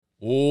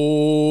Oh,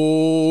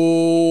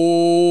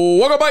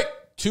 welcome back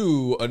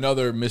to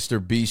another Mr.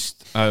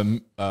 Beast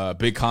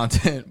big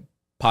content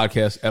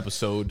podcast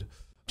episode.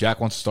 Jack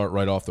wants to start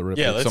right off the rip.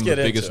 Yeah, with let's some get of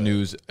the into biggest it.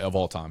 news of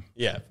all time.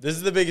 Yeah, this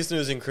is the biggest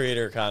news in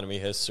creator economy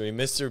history.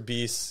 Mr.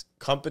 Beast's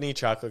company,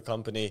 chocolate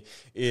company,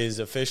 is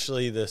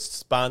officially the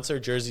sponsor,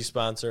 jersey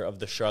sponsor of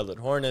the Charlotte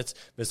Hornets.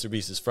 Mr.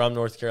 Beast is from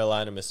North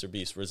Carolina. Mr.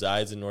 Beast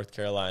resides in North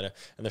Carolina,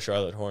 and the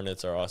Charlotte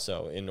Hornets are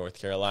also in North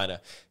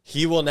Carolina.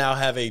 He will now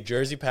have a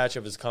jersey patch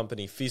of his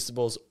company,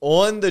 Feastables,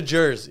 on the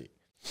jersey.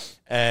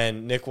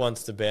 And Nick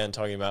wants to ban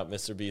talking about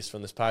Mr. Beast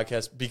from this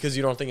podcast because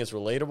you don't think it's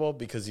relatable,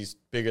 because he's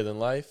bigger than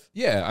life.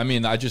 Yeah, I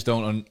mean, I just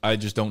don't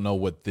know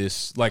what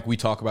this, like, we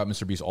talk about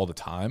Mr. Beast all the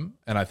time,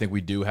 and I think we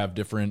do have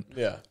different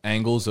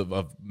angles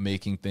of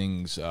making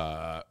things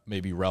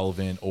maybe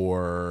relevant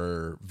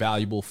or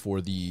valuable for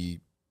the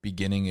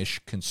beginning-ish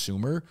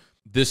consumer.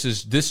 This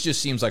just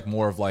seems like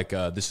more of like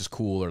this is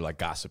cool or like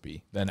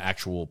gossipy than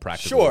actual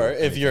practical. Sure,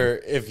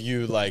 if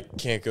you like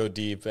can't go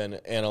deep and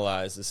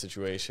analyze the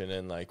situation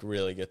and like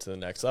really get to the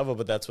next level,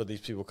 but that's what these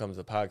people come to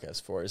the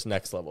podcast for, is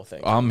next level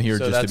things. I'm here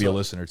just to be a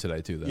listener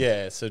today too, though.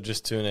 Yeah, so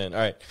just tune in. All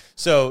right.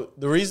 So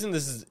the reason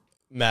this is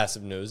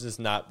massive news is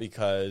not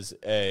because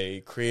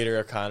a creator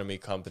economy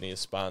company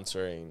is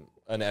sponsoring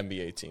an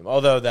NBA team,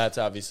 although that's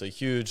obviously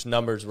huge.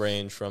 Numbers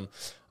range from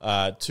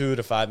 2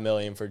 to 5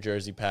 million for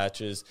jersey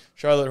patches.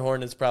 Charlotte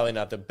Hornets probably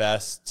not the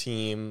best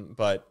team,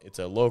 but it's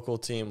a local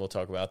team. We'll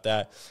talk about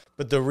that.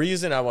 But the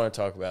reason I want to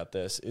talk about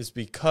this is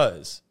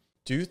because,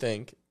 do you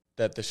think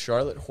that the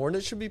Charlotte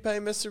Hornets should be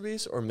paying Mr.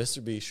 Beast, or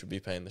Mr. Beast should be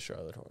paying the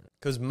Charlotte Hornets?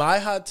 Because my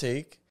hot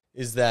take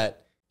is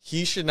that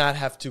he should not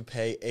have to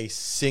pay a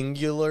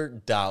singular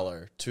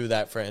dollar to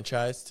that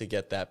franchise to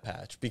get that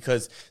patch,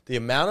 because the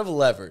amount of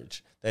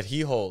leverage that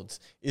he holds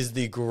is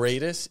the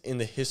greatest in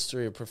the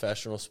history of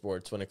professional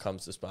sports when it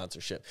comes to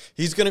sponsorship.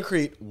 He's going to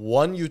create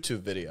one YouTube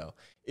video.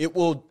 It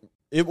will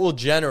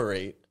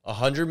generate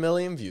 100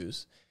 million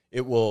views.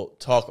 It will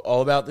talk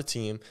all about the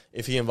team.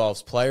 If he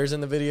involves players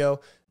in the video,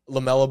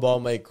 LaMelo Ball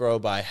may grow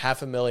by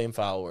 500,000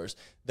 followers.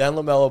 Then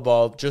LaMelo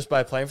Ball, just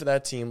by playing for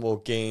that team, will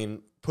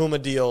gain Puma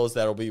deals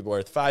that'll be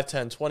worth $5,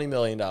 $10, $20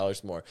 million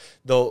more.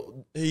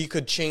 Though he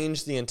could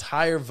change the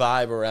entire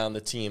vibe around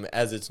the team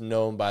as it's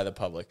known by the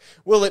public.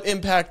 Will it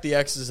impact the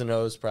X's and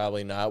O's?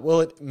 Probably not.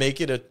 Will it make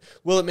it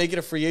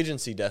a free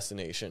agency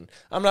destination?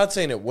 I'm not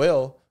saying it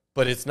will,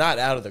 but it's not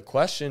out of the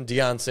question.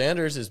 Deion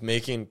Sanders is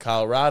making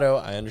Colorado,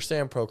 I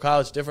understand, pro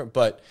college different,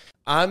 but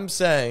I'm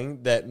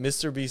saying that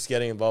Mr. Beast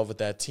getting involved with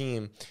that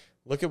team,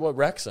 look at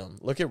Wrexham.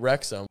 Look at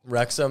Wrexham.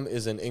 Wrexham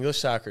is an English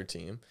soccer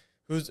team.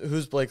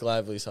 Who's Blake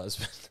Lively's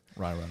husband?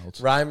 Ryan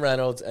Reynolds. Ryan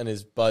Reynolds and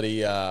his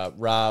buddy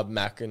Rob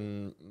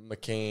McCain,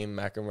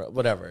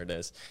 whatever it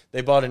is.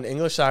 They bought an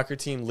English soccer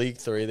team, League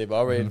 3. They've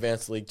already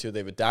advanced to League 2. They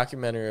have a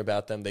documentary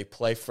about them. They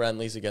play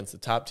friendlies against the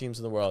top teams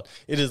in the world.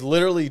 It has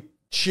literally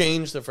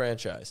changed the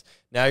franchise.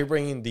 Now you're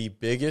bringing the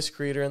biggest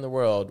creator in the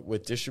world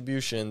with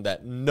distribution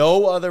that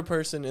no other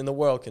person in the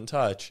world can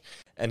touch,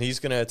 and he's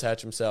going to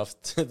attach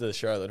himself to the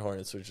Charlotte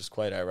Hornets, which is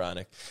quite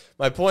ironic.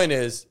 My point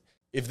is,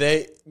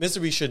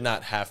 Mr. Beast should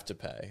not have to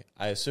pay.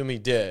 I assume he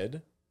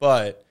did,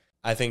 but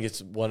I think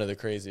it's one of the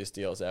craziest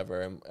deals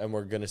ever, and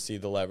we're going to see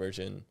the leverage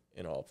in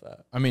all of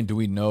that. I mean, do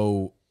we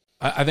know?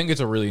 I think it's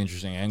a really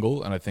interesting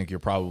angle, and I think you're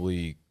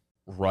probably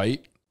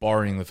right,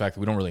 barring the fact that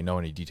we don't really know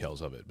any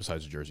details of it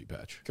besides the jersey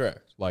patch.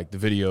 Correct. Like the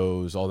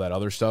videos, all that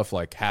other stuff,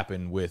 like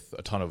happened with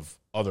a ton of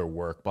other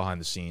work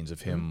behind the scenes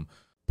of him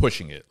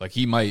pushing it. Like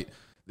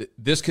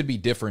this could be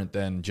different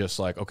than just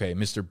like, okay,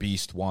 Mr.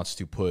 Beast wants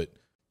to put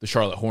the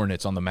Charlotte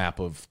Hornets on the map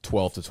of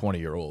 12 to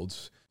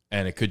 20-year-olds.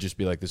 And it could just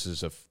be like, this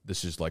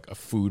is like a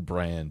food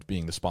brand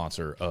being the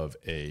sponsor of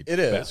a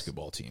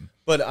basketball team.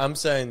 But I'm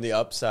saying the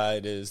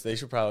upside is they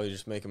should probably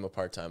just make him a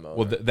part-time owner.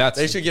 Well,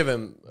 they should give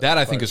him that.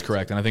 I think is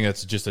correct, and I think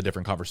that's just a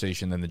different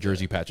conversation than the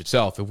jersey patch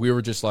itself. If we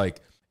were just like,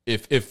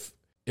 if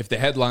the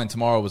headline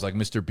tomorrow was like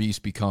Mr.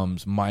 Beast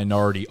becomes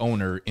minority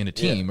owner in a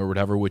team or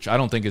whatever, which I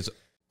don't think is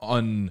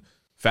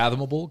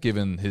unfathomable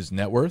given his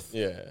net worth.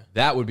 Yeah,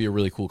 that would be a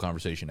really cool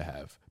conversation to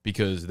have,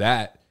 because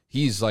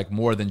he's like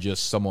more than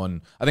just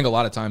someone. I think a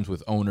lot of times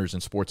with owners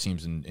and sports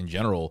teams in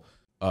general,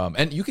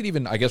 and you could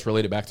even, I guess,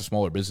 relate it back to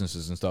smaller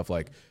businesses and stuff,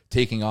 like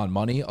taking on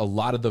money. A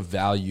lot of the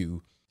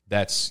value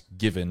that's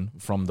given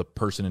from the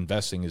person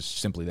investing is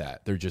simply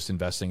that. They're just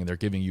investing and they're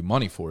giving you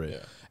money for it.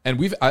 Yeah.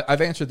 And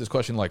I've answered this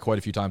question like quite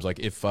a few times. Like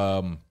if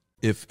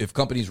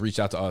companies reach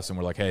out to us and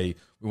we're like, hey,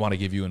 we want to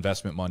give you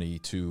investment money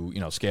to,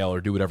 scale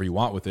or do whatever you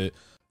want with it,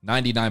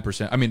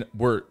 99%. I mean,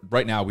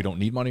 right now we don't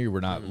need money.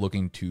 We're not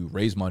looking to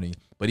raise money.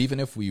 But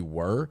even if we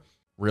were,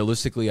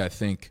 realistically, I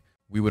think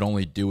we would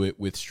only do it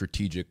with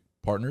strategic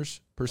partners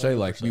per se. 100%.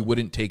 Like we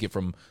wouldn't take it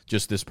from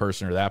just this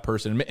person or that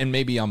person. And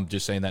maybe I'm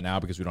just saying that now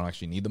because we don't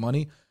actually need the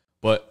money.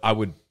 But I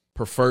would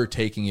prefer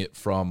taking it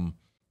from,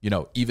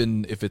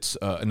 even if it's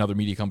another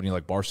media company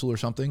like Barstool or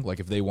something, like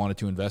if they wanted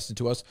to invest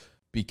into us,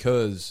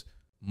 because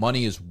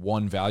money is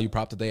one value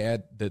prop that they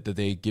add, that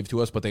they give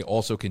to us, but they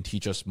also can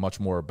teach us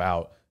much more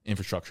about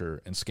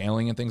infrastructure and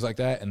scaling and things like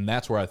that. And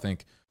that's where I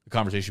think the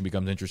conversation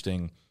becomes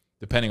interesting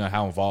depending on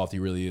how involved he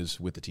really is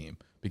with the team.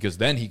 Because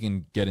then he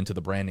can get into the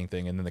branding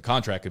thing, and then the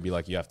contract could be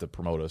like, you have to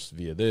promote us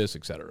via this,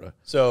 et cetera.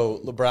 So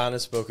LeBron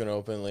has spoken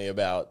openly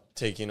about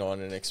taking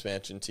on an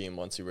expansion team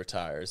once he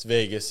retires.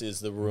 Vegas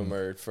is the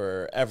rumor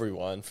for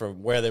everyone for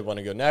where they want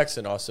to go next,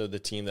 and also the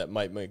team that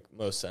might make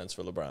most sense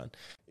for LeBron.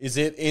 Is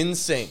it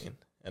insane,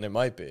 and it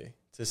might be,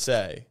 to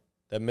say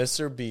that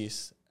Mr.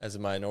 Beast, as a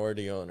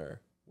minority owner,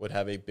 would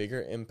have a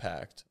bigger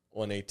impact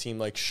on a team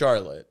like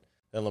Charlotte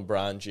than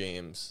LeBron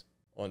James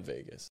on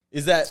Vegas?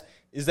 Is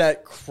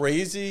that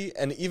crazy?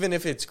 And even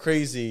if it's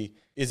crazy,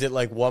 is it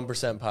like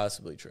 1%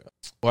 possibly true?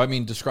 Well, I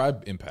mean,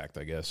 describe impact,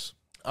 I guess.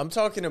 I'm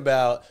talking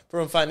about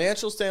from a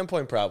financial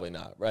standpoint, probably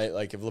not, right?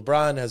 Like if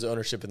LeBron has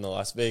ownership in the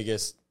Las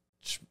Vegas,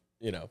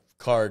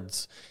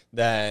 Cards,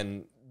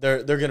 then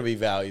they're going to be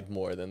valued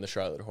more than the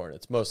Charlotte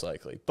Hornets, most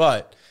likely.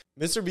 But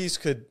Mr.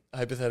 Beast could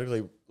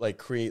hypothetically like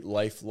create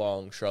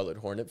lifelong Charlotte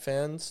Hornet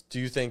fans. Do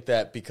you think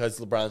that because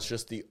LeBron's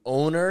just the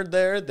owner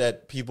there,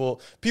 that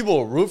people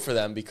will root for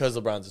them because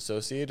LeBron's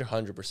associated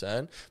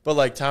 100%? But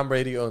like Tom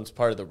Brady owns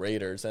part of the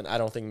Raiders, and I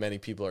don't think many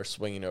people are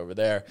swinging over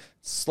there.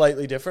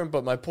 Slightly different,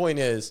 but my point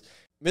is,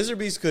 Mr.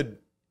 Beast could,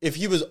 if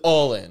he was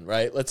all in,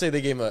 right? Let's say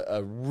they gave him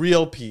a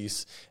real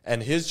piece,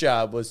 and his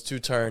job was to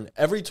turn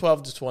every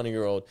 12 to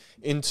 20-year-old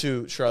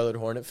into Charlotte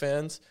Hornet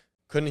fans.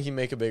 Couldn't he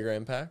make a bigger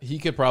impact? He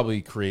could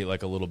probably create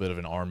like a little bit of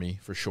an army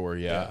for sure.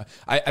 Yeah.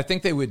 I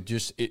think they would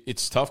just,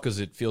 it's tough because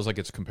it feels like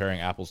it's comparing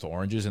apples to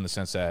oranges in the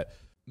sense that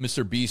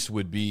Mr. Beast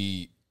would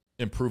be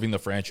improving the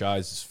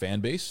franchise's fan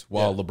base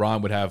while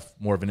LeBron would have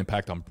more of an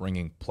impact on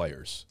bringing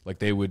players. Like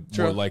they would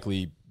more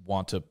likely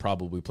want to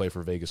probably play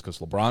for Vegas because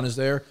LeBron is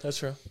there. That's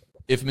true.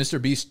 If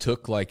Mr. Beast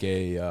took like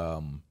a,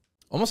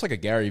 almost like a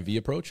Gary Vee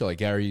approach, like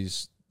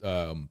Gary's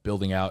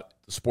building out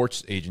the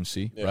sports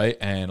agency, right?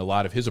 And a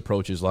lot of his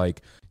approach is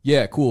like,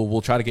 yeah, cool,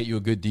 we'll try to get you a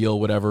good deal,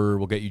 whatever,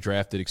 we'll get you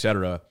drafted,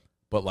 etc.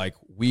 But like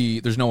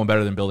there's no one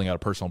better than building out a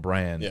personal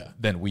brand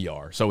than we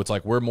are. So it's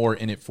like we're more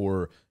in it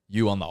for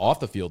you on the off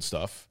the field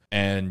stuff,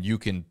 and you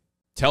can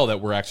tell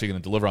that we're actually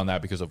going to deliver on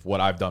that because of what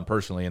I've done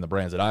personally and the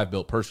brands that I've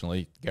built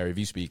personally, Gary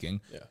Vee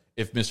speaking. Yeah.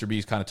 If Mr.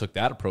 Beast kind of took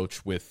that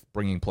approach with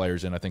bringing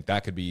players in, I think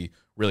that could be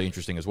really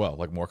interesting as well.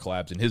 Like more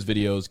collabs in his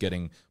videos,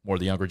 getting more of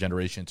the younger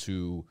generation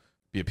to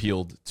be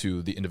appealed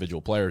to the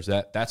individual players.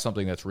 That's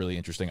something that's really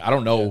interesting. I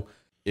don't know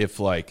if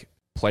like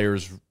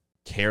players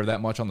care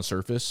that much on the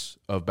surface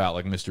about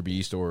like Mr.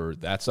 Beast or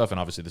that stuff. And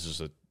obviously this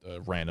is a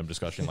random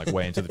discussion like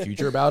way into the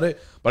future about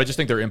it. But I just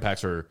think their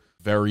impacts are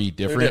very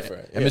different.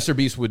 And Mr.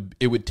 Beast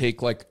would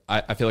take like,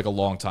 I feel like a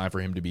long time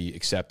for him to be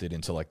accepted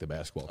into like the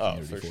basketball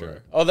community. For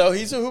sure. Although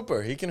he's a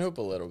hooper. He can hoop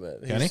a little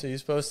bit.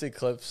 He's posted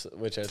clips,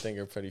 which I think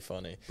are pretty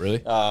funny. Really?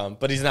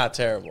 But he's not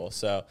terrible.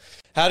 So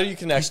how do you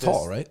connect He's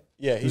tall, right?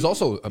 Yeah. He was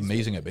also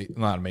amazing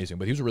not amazing,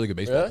 but he was a really good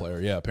baseball player.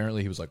 Yeah.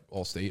 Apparently he was like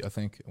all state, I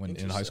think, when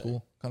in high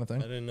school kind of thing.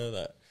 I didn't know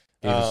that.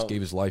 Gave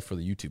his life for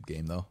the YouTube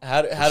game, though.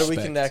 How do we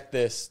connect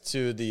this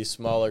to the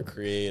smaller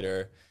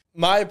creator?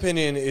 My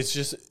opinion is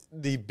just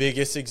the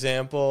biggest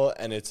example,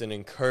 and it's an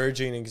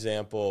encouraging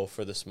example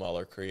for the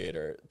smaller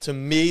creator. To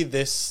me,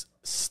 this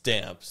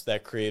stamps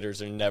that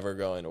creators are never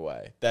going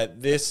away.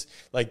 That this,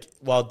 like,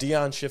 while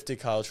Deion shifted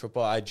college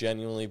football, I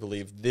genuinely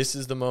believe this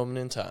is the moment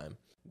in time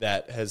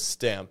that has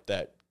stamped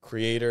that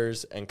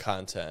creators and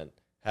content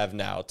have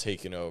now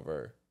taken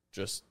over,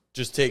 just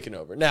taken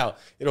over. Now,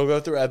 it'll go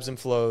through ebbs and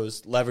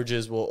flows.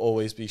 Leverages will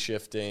always be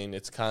shifting.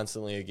 It's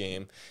constantly a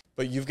game.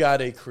 But you've got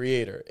a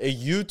creator, a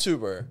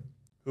YouTuber,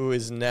 who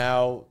is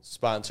now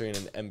sponsoring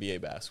an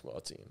NBA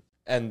basketball team.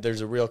 And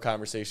there's a real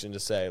conversation to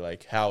say,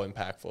 like, how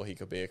impactful he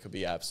could be. It could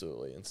be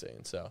absolutely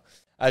insane. So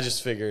I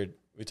just figured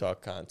we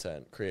talk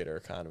content, creator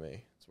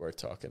economy. It's worth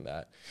talking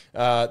that.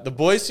 The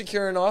boys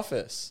secure an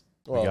office.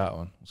 Well, we got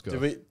one. Let's go.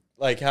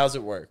 How's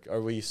it work?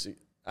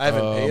 I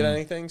haven't paid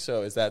anything,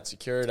 so is that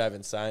secured? I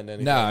haven't signed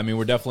anything. No, I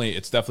mean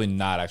it's definitely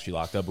not actually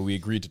locked up, but we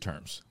agreed to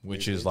terms,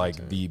 which is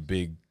like the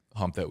big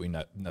hump that we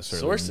not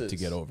necessarily need to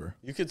get over.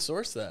 You could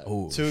source that.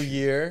 Oh,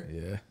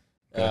 2-year.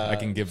 Yeah. I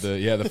can give the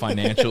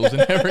financials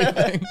and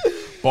everything,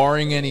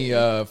 barring any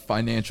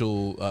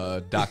financial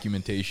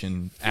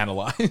documentation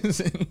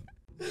analyzing.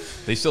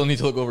 They still need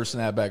to look over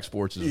Snapback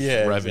Sports'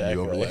 revenue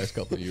over the last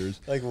couple of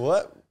years. Like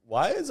what?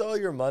 Why is all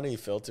your money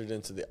filtered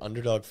into the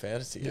Underdog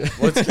Fantasy?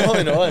 What's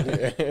going on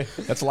here?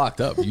 That's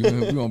locked up. We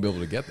won't be able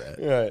to get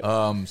that.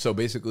 Right. So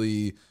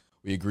basically,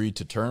 we agreed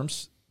to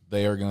terms.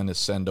 They are going to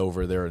send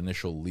over their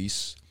initial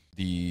lease.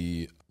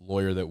 The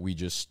lawyer that we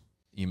just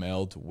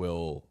emailed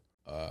will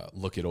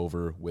look it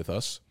over with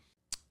us,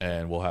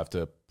 and we'll have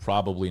to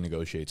probably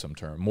negotiate some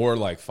term. More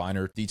like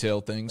finer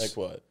detailed things. Like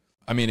what?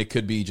 I mean, it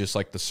could be just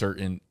like the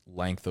certain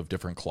length of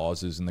different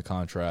clauses in the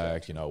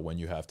contract, when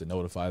you have to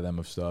notify them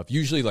of stuff.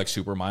 Usually like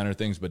super minor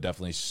things, but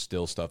definitely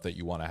still stuff that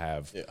you want to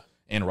have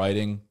in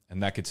writing.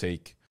 And that could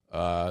take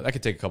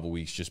a couple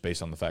weeks just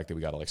based on the fact that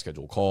we got to like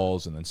schedule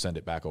calls and then send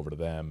it back over to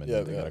them, and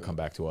they got to come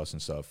back to us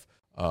and stuff.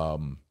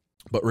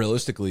 But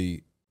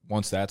realistically,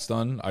 once that's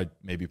done, I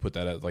maybe put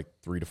that at like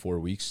 3 to 4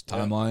 weeks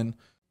timeline.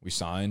 We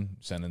sign,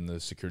 send in the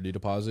security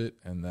deposit,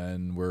 and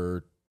then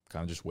we're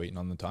kind of just waiting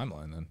on the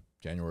timeline then.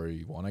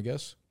 January 1, I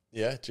guess.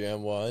 Yeah,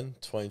 Jan 1,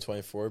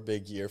 2024,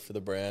 big year for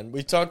the brand.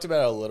 We talked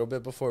about it a little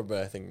bit before, but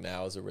I think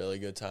now is a really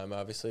good time,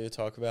 obviously, to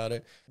talk about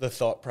it. The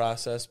thought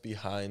process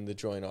behind the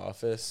joint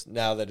office,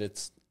 now that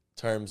it's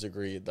terms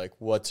agreed, like,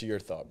 what's your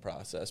thought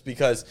process?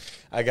 Because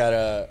I got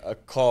a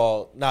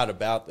call, not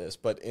about this,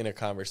 but in a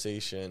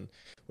conversation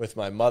with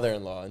my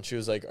mother-in-law, and she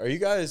was like, are you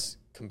guys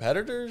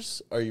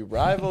competitors? Are you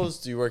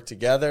rivals? Do you work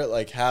together?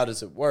 Like, how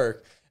does it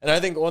work? And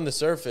I think on the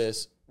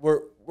surface,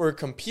 we're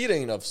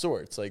competing of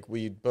sorts. Like,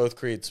 we both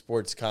create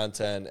sports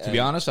content. And to be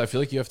honest, I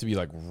feel like you have to be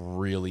like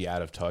really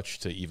out of touch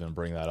to even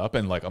bring that up.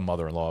 And like a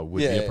mother-in-law would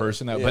be a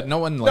person that, but no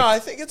one like. No, I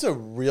think it's a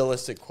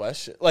realistic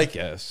question. Like,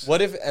 yes.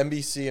 What if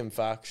NBC and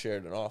Fox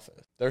shared an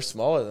office? They're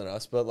smaller than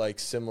us, but like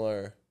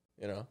similar,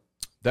 you know.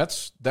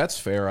 That's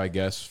fair, I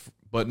guess,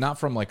 but not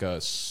from like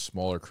a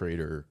smaller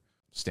creator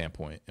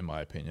standpoint, in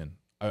my opinion.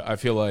 I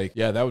feel like,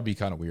 yeah, that would be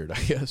kind of weird,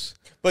 I guess.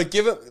 But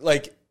give it,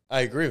 like,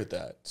 I agree with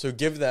that. So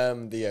give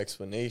them the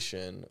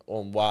explanation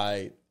on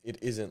why it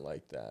isn't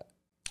like that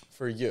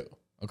for you.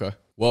 Okay.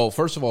 Well,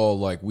 first of all,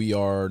 like, we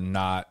are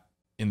not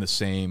in the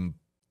same,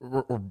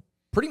 we're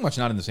pretty much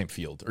not in the same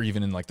field or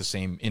even in like the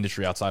same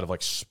industry outside of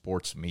like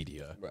sports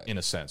media, right, in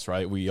a sense,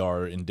 right? We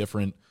are in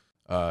different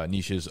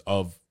niches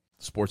of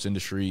the sports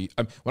industry.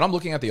 When I'm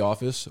looking at The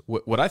Office,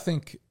 what I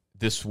think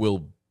this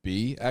will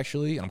be,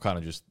 actually, and I'm kind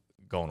of just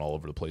going all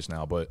over the place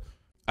now, but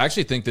I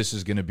actually think this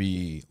is going to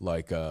be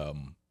like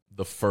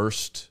the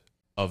first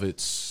of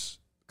its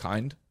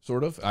kind,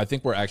 sort of. I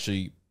think we're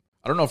actually,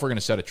 I don't know if we're going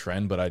to set a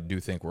trend, but I do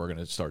think we're going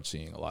to start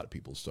seeing a lot of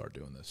people start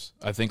doing this.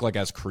 I think like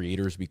as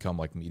creators become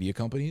like media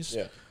companies,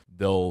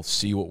 they'll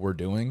see what we're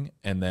doing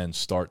and then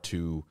start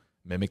to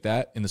mimic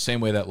that in the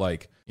same way that,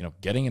 like, you know,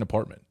 getting an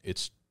apartment,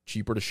 it's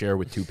cheaper to share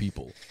with two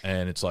people.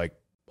 And it's like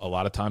a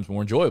lot of times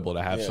more enjoyable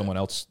to have someone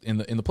else in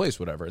the place,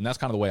 whatever. And that's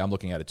kind of the way I'm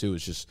looking at it too.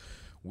 It's just,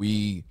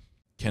 we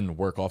can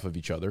work off of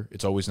each other.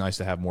 It's always nice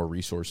to have more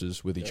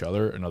resources with each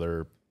other,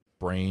 another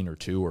brain or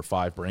two or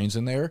five brains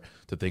in there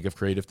to think of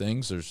creative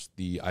things. There's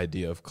the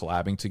idea of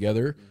collabing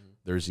together.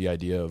 There's the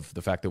idea of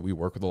the fact that we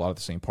work with a lot of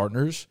the same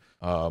partners.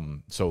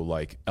 So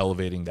like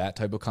elevating that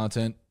type of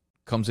content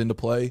comes into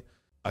play.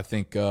 I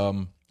think, I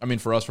mean,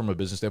 for us from a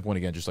business standpoint,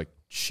 again, just like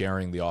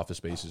sharing the office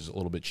space is a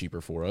little bit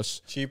cheaper for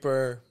us.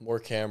 Cheaper, more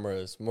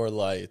cameras, more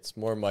lights,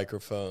 more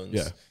microphones.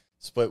 Yeah.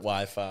 Split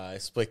Wi-Fi,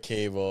 split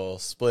cable,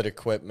 split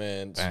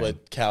equipment,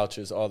 split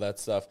couches, all that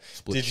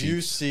stuff. Did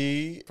you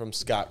see from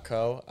Scott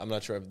Coe? I'm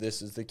not sure if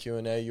this is the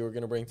Q&A you were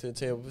going to bring to the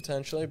table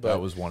potentially, but that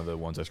was one of the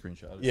ones I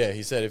screenshotted. Yeah,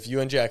 he said, if you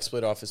and Jack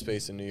split office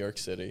space in New York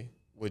City,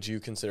 would you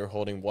consider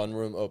holding one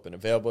room open,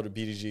 available to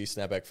BDG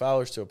Snapback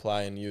followers to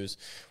apply and use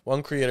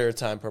one creator at a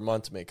time per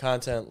month to make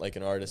content, like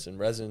an artist in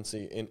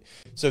residency?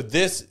 So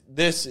this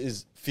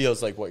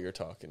feels like what you're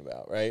talking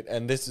about, right?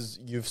 And this is,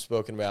 you've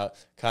spoken about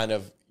kind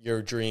of your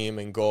dream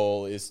and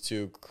goal is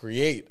to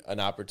create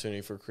an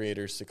opportunity for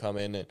creators to come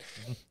in.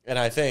 And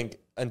I think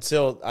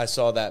until I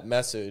saw that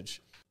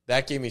message,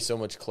 that gave me so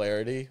much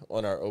clarity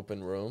on our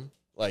open room.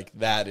 Like,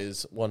 that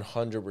is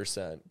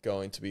 100%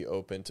 going to be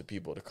open to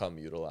people to come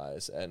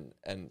utilize and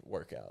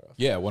work out of.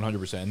 Yeah,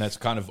 100%. And that's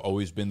kind of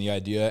always been the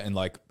idea. And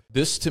like,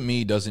 this to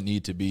me doesn't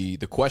need to be,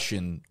 the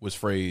question was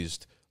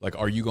phrased like,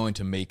 are you going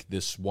to make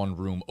this one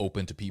room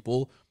open to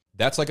people?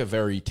 That's like a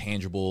very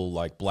tangible,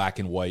 like black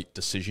and white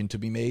decision to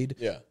be made.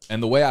 Yeah.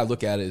 And the way I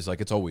look at it is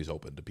like, it's always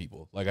open to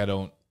people. Like,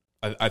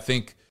 I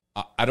think,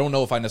 I don't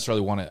know if I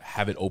necessarily want to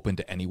have it open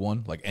to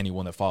anyone, like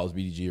anyone that follows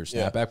BDG or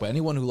Snapback, but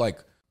anyone who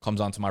like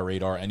comes onto my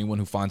radar, anyone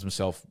who finds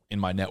himself in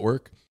my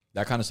network,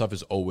 that kind of stuff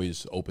is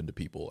always open to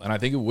people. And I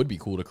think it would be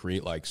cool to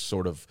create like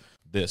sort of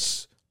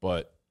this,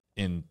 but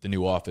in the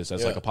new office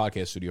as like a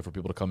podcast studio for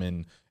people to come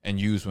in and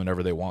use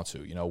whenever they want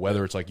to, you know,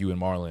 whether it's like you and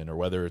Marlon or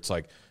whether it's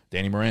like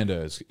Danny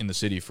Miranda is in the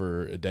city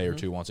for a day or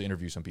two, wants to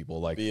interview some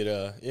people. Like, be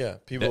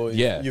it people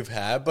you've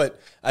had.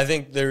 But I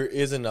think there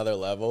is another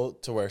level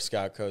to where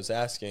Scott Coe's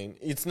asking.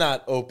 It's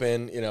not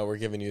open, you know, we're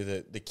giving you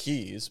the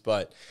keys,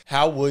 but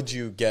how would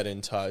you get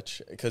in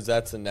touch? Because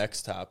that's the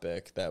next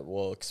topic that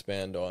we'll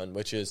expand on,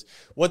 which is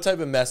what type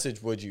of message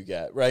would you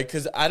get, right?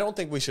 Because I don't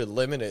think we should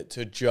limit it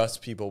to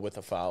just people with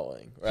a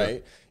following,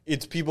 right? Sure.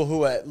 It's people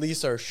who at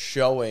least are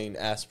showing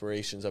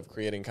aspirations of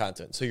creating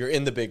content. So you're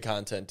in the big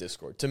content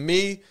Discord. To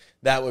me,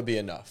 that would be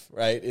enough,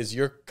 right? Is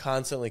you're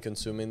constantly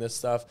consuming this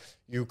stuff.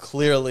 You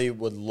clearly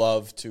would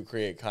love to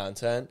create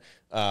content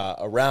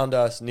around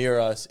us, near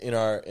us, in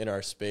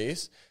our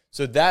space.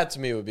 So that to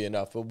me would be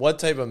enough. But what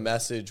type of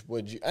message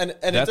would you? And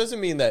it doesn't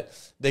mean that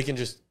they can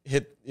just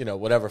hit, you know,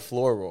 whatever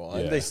floor we're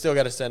on. They still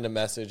got to send a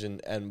message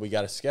and we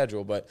got to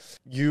schedule. But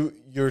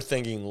you're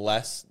thinking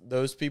less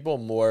those people,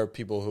 more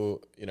people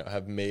who, you know,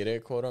 have made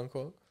it, quote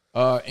unquote.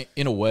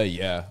 In a way,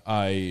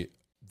 yeah.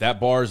 That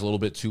bar is a little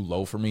bit too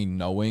low for me,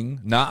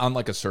 knowing, not on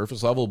like a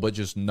surface level, but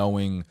just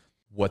knowing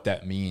what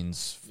that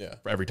means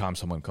for every time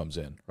someone comes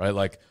in, right?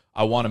 Like,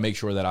 I want to make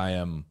sure that I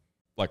am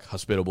like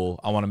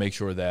hospitable. I want to make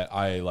sure that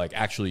I like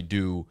actually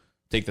do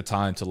take the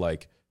time to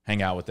like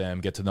hang out with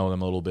them, get to know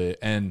them a little bit.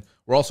 And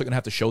we're also going to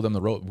have to show them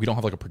the road. We don't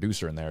have like a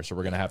producer in there. So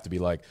we're going to have to be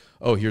like,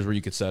 oh, here's where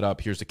you could set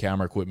up. Here's the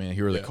camera equipment.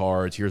 Here are the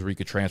cards. Here's where you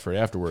could transfer it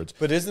afterwards.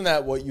 But isn't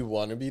that what you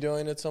want to be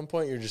doing at some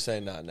point? You're just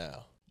saying not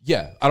now.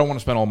 Yeah. I don't want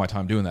to spend all my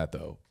time doing that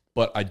though.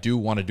 But I do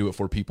want to do it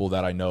for people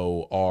that I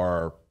know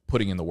are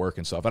putting in the work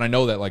and stuff. And I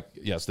know that like,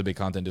 yes, the Big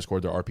Content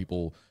Discord, there are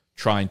people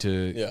trying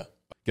to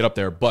get up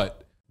there.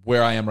 But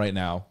where I am right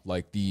now,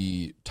 like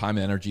the time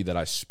and energy that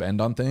I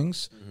spend on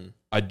things,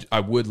 I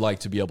would like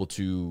to be able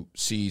to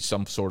see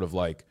some sort of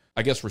like,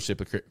 I guess,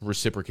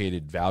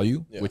 reciprocated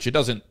value, which it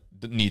doesn't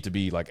need to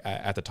be like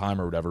at the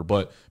time or whatever,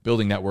 but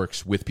building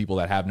networks with people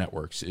that have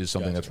networks is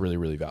something that's really,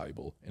 really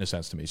valuable in a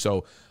sense to me.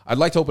 So I'd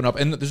like to open up,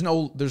 and there's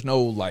no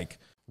like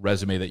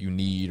resume that you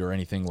need or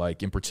anything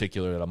like in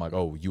particular that I'm like,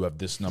 oh, you have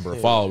this number of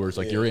followers.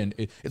 Like you're in,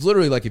 it's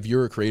literally like if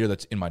you're a creator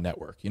that's in my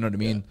network, you know what I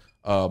mean?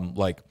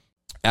 Like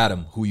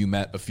Adam, who you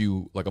met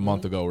a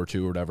month ago or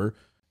two or whatever,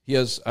 he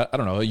has, I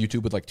don't know, a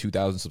YouTube with like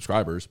 2,000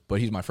 subscribers,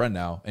 but he's my friend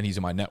now and he's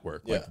in my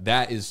network. Like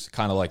that is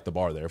kind of like the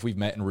bar there. If we've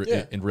met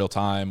in real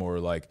time or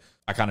like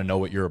I kind of know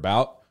what you're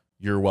about,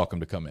 you're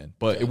welcome to come in.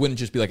 But it wouldn't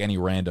just be like any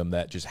random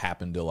that just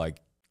happened to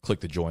like click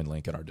the join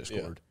link in our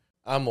Discord. Yeah.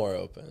 I'm more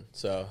open,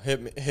 so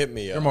hit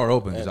me up. You're more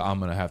open because I'm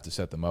gonna have to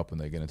set them up when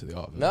they get into the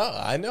office. No,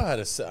 I know how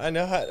to. I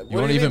know how. You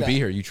won't even be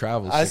here. You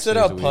travel. I set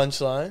up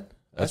Punchline.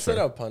 I set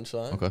up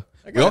Punchline. Okay.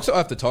 We also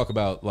have to talk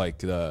about like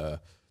the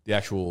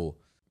actual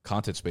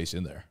content space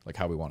in there, like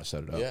how we want to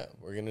set it up. Yeah,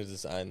 we're gonna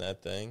design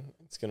that thing.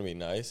 It's gonna be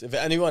nice. If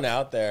anyone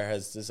out there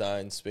has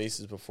designed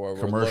spaces before,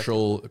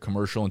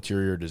 commercial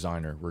interior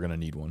designer, we're gonna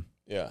need one.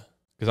 Yeah.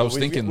 Because I was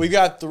thinking, we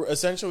got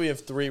essentially we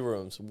have 3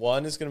 rooms.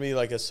 One is going to be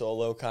like a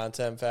solo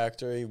content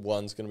factory.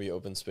 One's going to be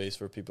open space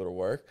for people to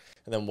work,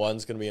 and then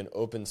one's going to be an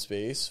open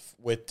space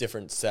with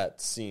different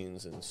set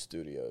scenes and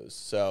studios.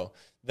 So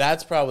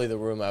that's probably the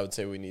room I would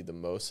say we need the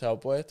most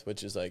help with,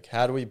 which is like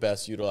how do we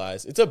best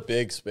utilize? It's a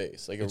big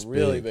space, like it's a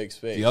really big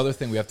space. The other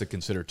thing we have to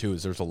consider too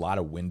is there's a lot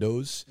of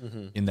windows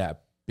in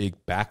that big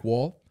back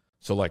wall.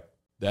 So like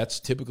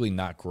that's typically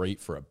not great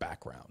for a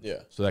background. Yeah.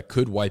 So that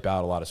could wipe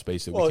out a lot of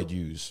space that we could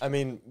use. I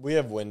mean, we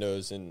have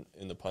windows in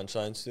the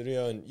Punchline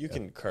studio, and you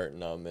can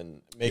curtain them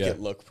and make it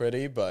look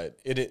pretty, but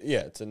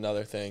it's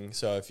another thing.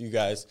 So if you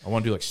guys... I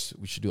want to do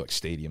we should do like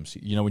stadium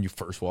seating. You know, when you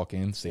first walk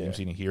in, stadium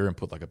seating here and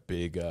put like a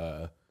big,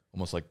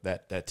 almost like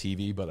that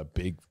TV, but a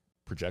big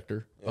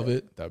projector of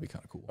it. That would be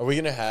kind of cool. Are we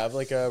going to have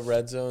like a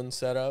red zone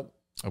setup?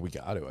 Oh, we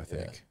got to, I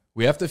think. Yeah.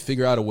 We have to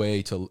figure out a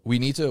way we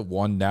need to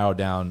narrow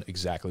down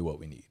exactly what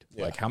we need.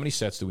 Yeah. Like how many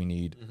sets do we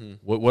need?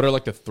 What are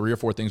like the 3 or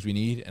 4 things we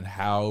need, and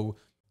how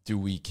do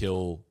we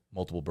kill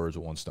multiple birds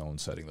with one stone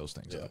setting those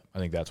things up? I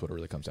think that's what it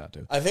really comes down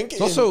to. I think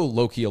it's also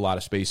low key a lot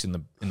of space in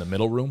the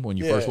middle room when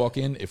you first walk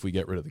in if we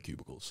get rid of the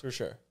cubicles. For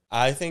sure.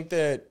 I think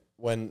that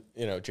when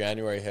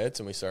January hits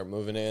and we start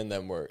moving in,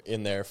 then we're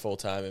in there full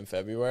time in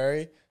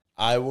February.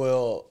 I'm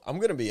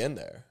gonna be in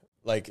there.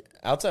 Like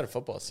outside of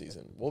football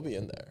season, we'll be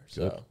in there.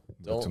 Good.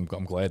 So I'm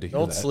glad to hear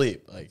that. Don't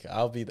sleep. Like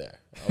I'll be there.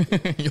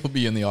 You'll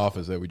be in the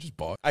office that we just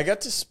bought. I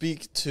got to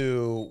speak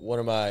to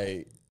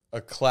a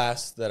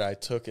class that I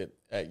took at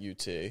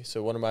UT.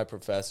 So one of my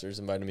professors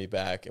invited me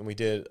back, and we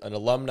did an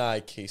alumni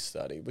case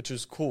study, which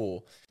was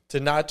cool to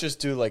not just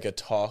do like a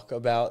talk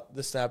about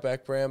the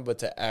Snapback brand, but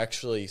to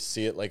actually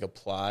see it like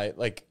apply.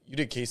 Like you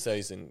did case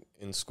studies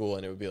in school,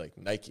 and it would be like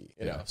Nike,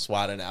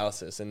 SWOT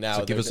analysis, and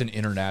now give us an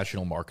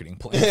international marketing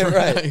plan.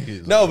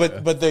 Right? No,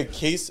 but the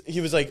case, he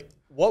was like,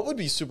 what would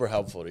be super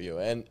helpful to you?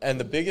 And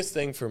the biggest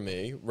thing for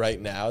me right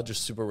now,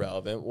 just super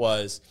relevant,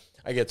 was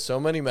I get so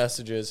many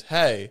messages,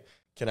 hey,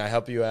 can I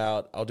help you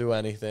out? I'll do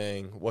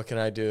anything. What can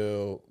I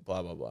do?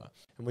 Blah, blah, blah.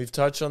 And we've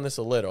touched on this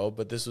a little,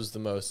 but this was the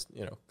most,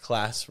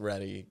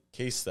 class-ready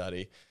case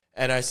study.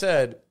 And I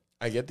said,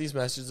 I get these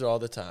messages all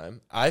the time.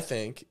 I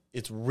think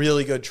it's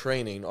really good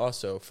training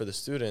also for the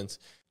students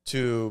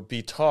to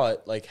be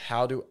taught, like,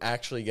 how to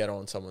actually get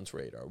on someone's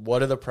radar.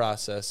 What are the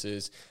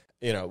processes?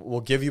 We'll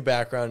give you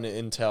background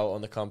and intel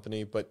on the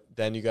company, but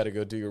then you got to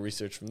go do your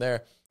research from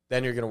there.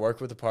 Then you're going to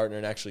work with a partner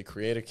and actually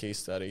create a case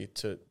study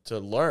to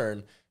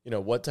learn,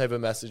 what type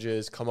of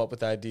messages, come up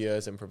with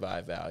ideas, and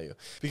provide value.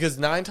 Because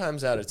 9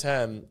 times out of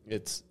 10,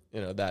 it's,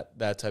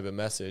 that type of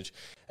message.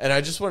 And I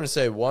just want to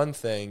say one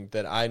thing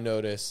that I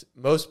noticed.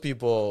 Most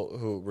people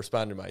who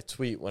responded to my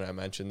tweet when I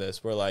mentioned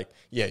this were like,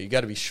 yeah, you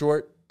got to be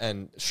short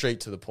and straight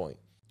to the point.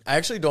 I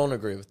actually don't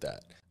agree with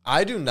that.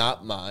 I do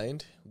not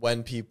mind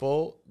when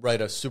people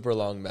write a super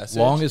long message.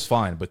 Long is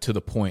fine, but to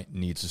the point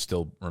needs to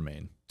still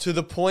remain. To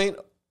the point,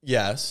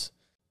 yes.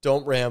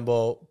 Don't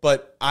ramble.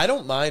 But I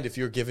don't mind if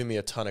you're giving me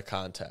a ton of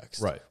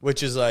context. Right.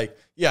 Which is like,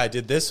 yeah, I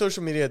did this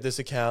social media at this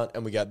account,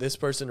 and we got this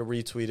person to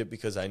retweet it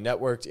because I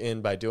networked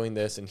in by doing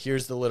this, and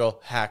here's the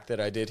little hack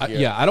that I did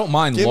here. I don't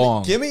mind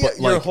long. Give me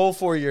your whole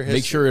 4-year history.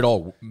 Make sure it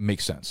all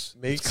makes sense.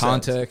 It's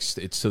context.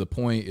 It's to the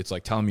point. It's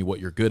like telling me what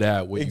you're good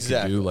at, what you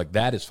can do. Like,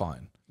 that is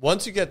fine.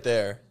 Once you get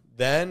there,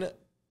 then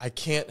I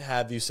can't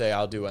have you say,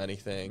 I'll do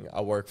anything,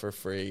 I'll work for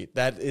free.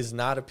 That is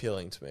not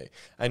appealing to me.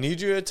 I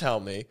need you to tell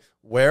me,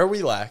 where are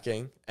we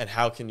lacking and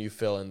how can you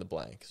fill in the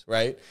blanks,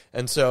 right?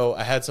 And so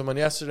I had someone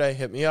yesterday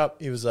hit me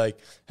up. He was like,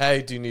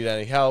 hey, do you need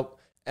any help?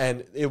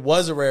 And it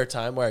was a rare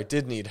time where I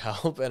did need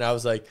help. And I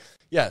was like,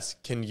 yes,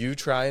 can you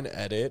try and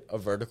edit a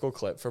vertical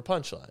clip for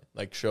Punchline?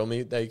 Like, show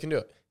me that you can do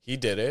it. He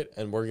did it,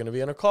 and we're going to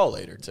be on a call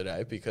later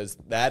today because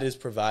that is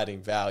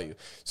providing value.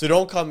 So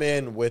don't come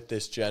in with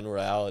this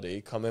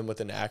generality. Come in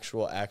with an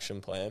actual action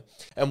plan.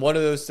 And one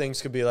of those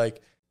things could be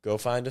like, go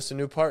find us a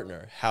new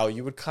partner, how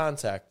you would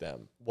contact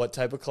them, what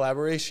type of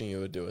collaboration you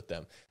would do with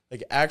them.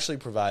 Like, actually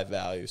provide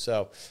value.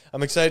 So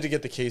I'm excited to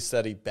get the case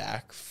study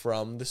back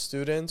from the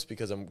students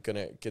because I'm going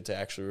to get to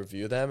actually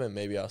review them, and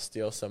maybe I'll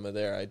steal some of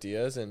their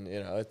ideas and,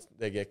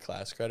 they get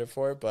class credit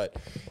for it. But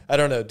I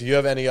don't know. Do you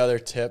have any other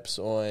tips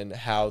on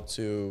how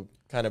to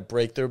kind of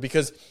break through?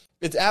 Because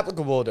it's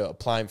applicable to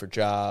applying for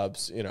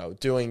jobs,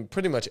 doing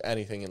pretty much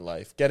anything in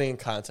life, getting in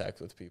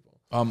contact with people.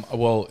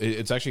 Well,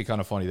 it's actually kind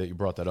of funny that you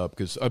brought that up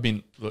because, I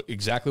mean,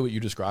 exactly what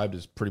you described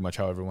is pretty much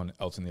how everyone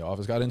else in the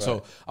office got in. Right.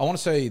 So I want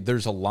to say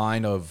there's a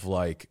line of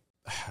like,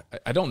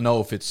 I don't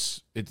know if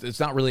it's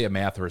not really a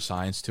math or a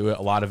science to it.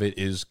 A lot of it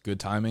is good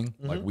timing.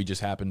 Mm-hmm. Like you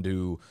just happen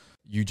to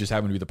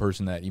be the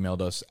person that emailed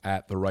us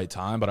at the right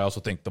time. But I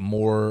also think the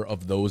more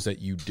of those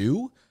that you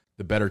do,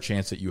 the better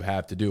chance that you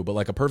have to do. But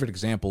like a perfect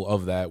example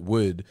of that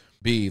would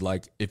be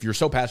like, if you're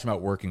so passionate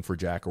about working for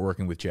Jack or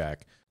working with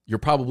Jack, you're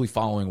probably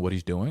following what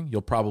he's doing.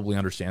 You'll probably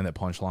understand that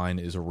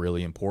Punchline is a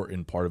really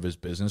important part of his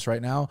business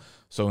right now.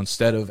 So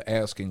instead of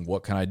asking,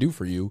 what can I do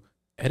for you?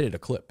 Edit a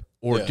clip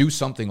or do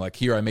something like,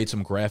 here, I made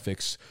some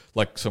graphics,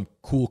 like some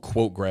cool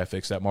quote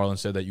graphics that Marlon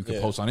said that you could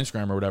post on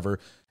Instagram or whatever.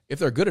 If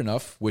they're good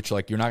enough, which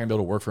like you're not gonna be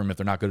able to work for him if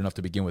they're not good enough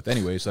to begin with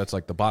anyway. So that's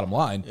like the bottom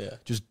line. Yeah.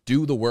 Just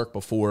do the work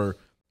before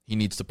he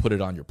needs to put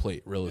it on your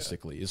plate,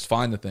 realistically. Is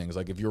find the things.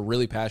 Like if you're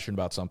really passionate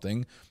about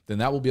something, then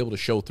that will be able to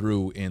show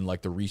through in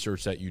like the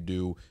research that you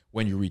do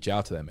when you reach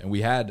out to them. And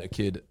we had a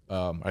kid,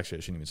 actually I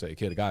shouldn't even say a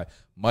kid, a guy,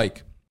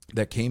 Mike,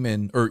 that came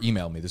in or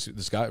emailed me.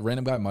 This guy,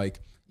 random guy,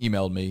 Mike,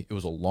 emailed me. It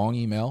was a long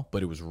email,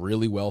 but it was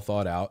really well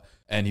thought out.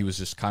 And he was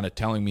just kind of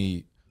telling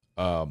me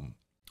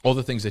all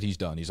the things that he's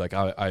done. He's like,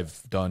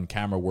 I've done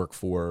camera work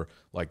for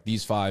like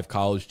these 5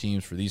 college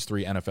teams, for these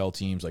 3 NFL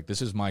teams. Like,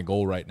 this is my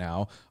goal right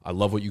now. I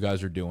love what you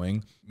guys are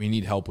doing. We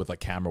need help with like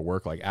camera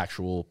work, like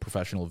actual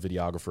professional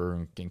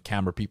videographer and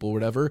camera people or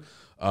whatever.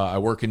 I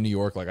work in New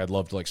York. Like, I'd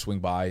love to like swing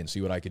by and see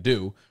what I could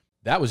do.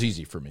 That was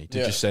easy for me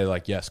to just say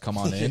like, yes, come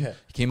on in.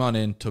 He came on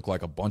in, took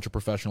like a bunch of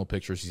professional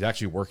pictures. He's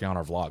actually working on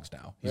our vlogs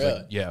now. He's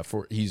like, yeah,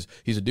 he's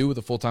a dude with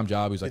a full-time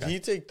job. He's like, he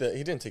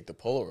didn't take the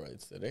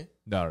Polaroids, did he?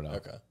 No.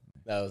 Okay.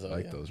 That was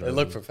like those. They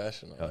look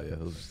professional. Hell yeah,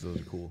 those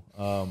are cool.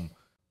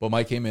 But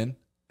Mike came in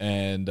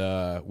and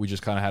we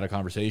just kind of had a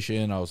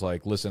conversation. I was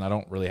like, listen, I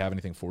don't really have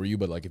anything for you,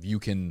 but like if you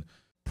can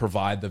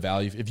provide the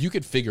value, if you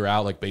could figure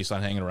out like based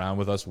on hanging around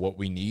with us what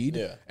we need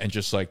and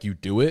just like you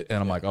do it, and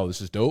I'm like, oh,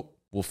 this is dope.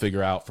 We'll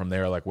figure out from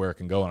there like where it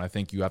can go. And I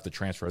think you have to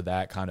transfer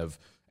that kind of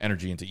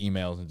energy into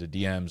emails, into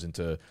DMs,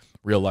 into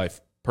real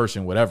life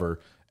person, whatever.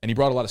 And he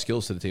brought a lot of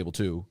skills to the table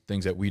too,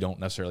 things that we don't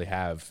necessarily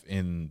have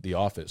in the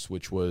office,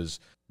 which was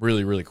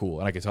really, really cool.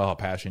 And I could tell how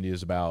passionate he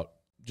is about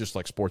just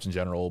like sports in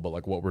general, but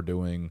like what we're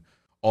doing,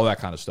 all that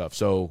kind of stuff.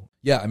 So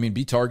yeah, I mean,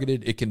 be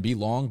targeted. It can be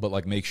long, but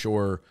like make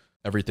sure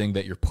everything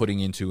that you're putting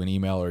into an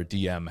email or a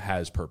DM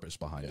has purpose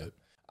behind it.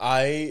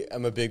 I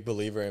am a big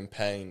believer in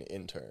paying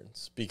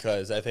interns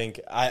because I think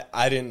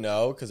I didn't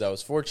know because I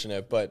was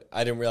fortunate, but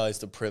I didn't realize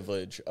the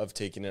privilege of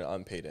taking an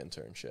unpaid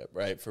internship,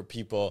 right? For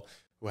people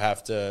who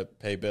have to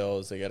pay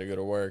bills, they got to go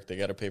to work, they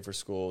got to pay for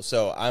school.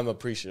 So I'm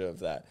appreciative of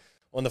that.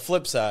 On the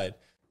flip side,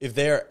 if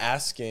they're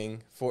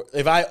asking for,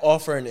 if I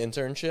offer an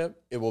internship,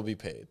 it will be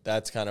paid.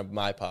 That's kind of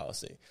my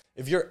policy.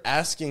 If you're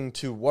asking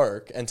to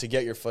work and to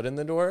get your foot in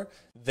the door,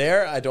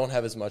 there I don't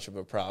have as much of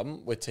a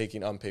problem with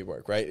taking unpaid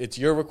work, right? It's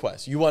your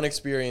request. You want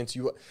experience.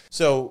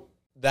 So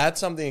that's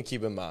something to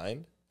keep in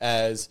mind,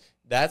 as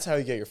that's how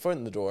you get your foot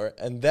in the door.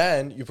 And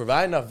then you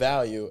provide enough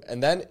value.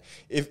 And then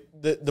if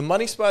the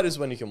money spot is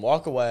when you can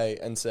walk away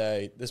and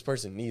say, this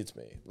person needs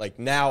me. Like,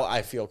 now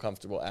I feel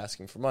comfortable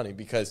asking for money,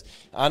 because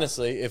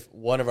honestly, if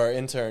one of our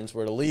interns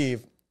were to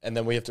leave and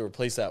then we have to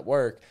replace that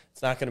work,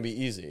 it's not going to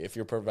be easy if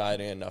you're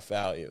providing enough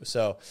value.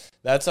 So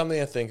that's something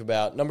to think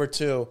about. Number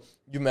 2,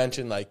 you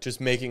mentioned like just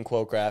making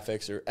quote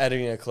graphics or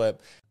editing a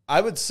clip.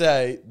 I would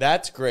say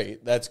that's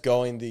great. That's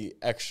going the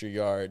extra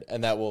yard,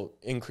 and that will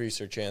increase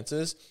your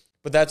chances.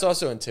 But that's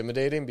also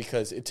intimidating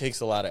because it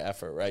takes a lot of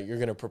effort, right? You're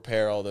going to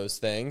prepare all those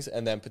things,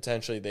 and then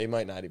potentially they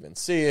might not even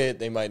see it.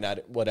 They might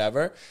not,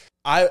 whatever.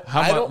 I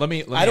don't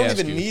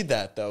even need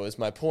that, though, is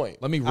my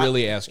point. Let me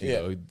really ask you,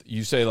 though.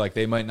 You say, like,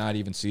 they might not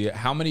even see it.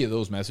 How many of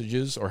those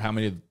messages or how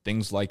many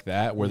things like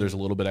that where there's a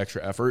little bit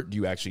extra effort do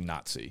you actually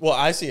not see? Well,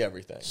 I see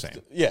everything.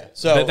 Same. Yeah.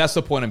 So that's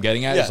the point I'm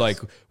getting at. Yes. Is like,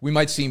 we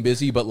might seem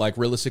busy, but, like,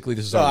 realistically,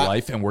 this is our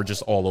life, and we're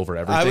just all over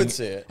everything. I would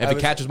see it. If it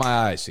catches my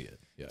eye, I see it.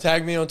 Yeah.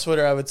 Tag me on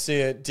Twitter, I would see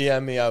it.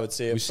 DM me, I would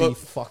see it. We see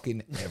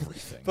fucking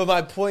everything. But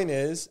my point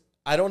is,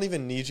 I don't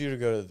even need you to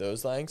go to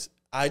those lengths.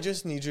 I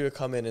just need you to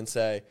come in and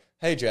say,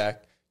 hey,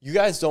 Jack, you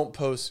guys don't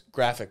post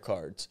graphic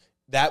cards.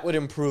 That would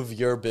improve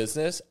your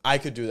business. I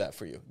could do that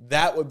for you.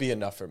 That would be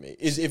enough for me.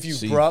 Is if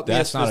you brought me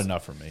that's not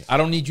enough for me. I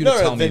don't need you to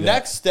tell me that. The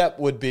next step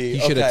would be he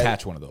should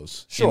attach one of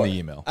those in the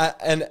email.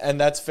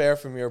 And that's fair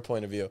from your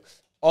point of view.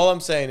 All I'm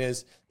saying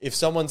is if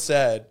someone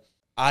said,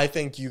 I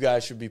think you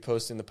guys should be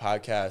posting the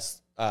podcast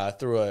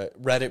through a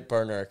Reddit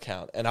burner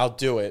account, and I'll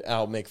do it, and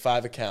I'll make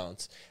 5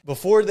 accounts.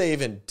 Before they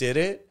even did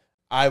it,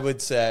 I would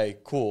say,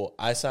 cool,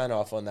 I sign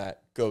off on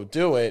that. Go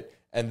do it.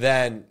 And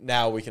then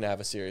now we can have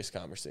a serious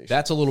conversation.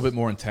 That's a little bit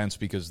more intense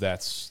because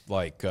that's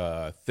like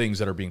things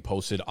that are being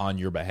posted on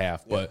your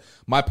behalf. Yeah. But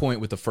my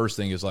point with the first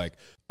thing is like,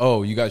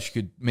 oh, you guys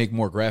could make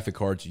more graphic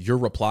cards. Your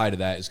reply to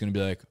that is going to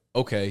be like,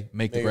 okay,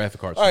 make the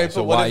graphic cards. All right,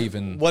 so why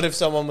even? What if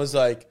someone was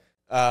like,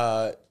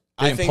 they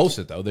didn't post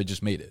it though. They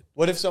just made it.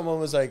 What if someone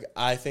was like,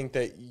 I think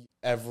that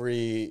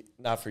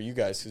not for you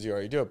guys because you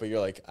already do it, but you're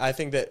like, I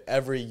think that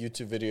every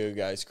YouTube video you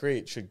guys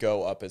create should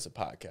go up as a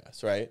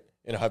podcast, right?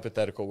 In a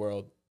hypothetical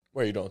world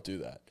where you don't do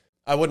that.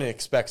 I wouldn't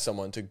expect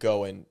someone to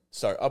go and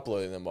start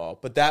uploading them all,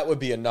 but that would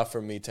be enough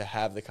for me to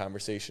have the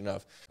conversation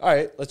of, all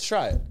right, let's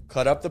try it.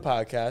 Cut up the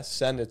podcast,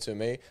 send it to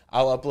me.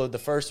 I'll upload the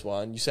first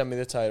one. You send me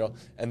the title,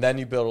 and then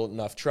you build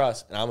enough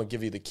trust, and I'm going to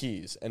give you the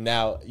keys. And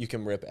now you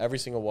can rip every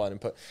single one and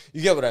put,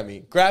 you get what I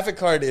mean. Graphic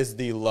card is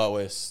the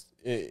lowest.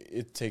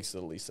 It takes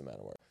the least amount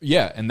of work.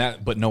 Yeah,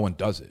 but no one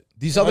does it.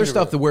 These other 100%.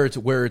 Stuff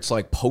where it's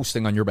like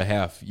posting on your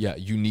behalf, yeah,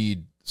 you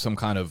need some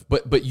kind of,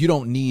 but you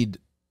don't need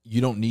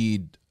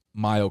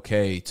my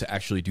okay to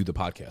actually do the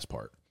podcast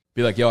part.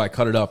 Be like, yo, I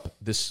cut it up.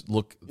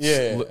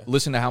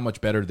 Listen to how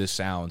much better this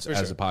sounds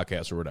as a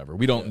podcast or whatever.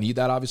 We don't need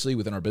that obviously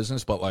within our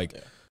business, but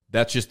like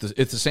that's just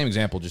it's the same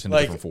example, just in a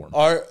different form.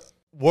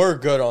 We're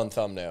good on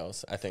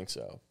thumbnails, I think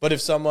so. But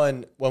if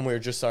someone, when we were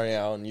just starting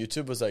out on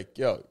YouTube, was like,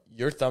 yo,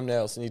 your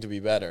thumbnails need to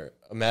be better.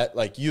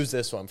 Like, use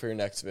this one for your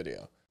next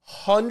video.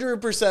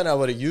 100% I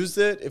would have used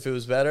it if it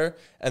was better,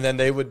 and then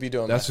they would be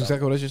doing that's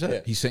exactly what I just said.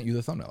 Yeah. He sent you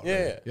the thumbnail.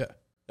 Yeah.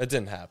 That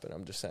didn't happen.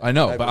 I'm just saying. I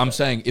know, but I'm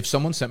saying if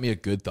someone sent me a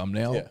good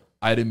thumbnail,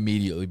 I'd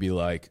immediately be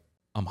like,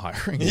 I'm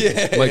hiring you.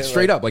 Like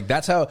straight up. Like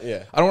that's how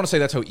I don't want to say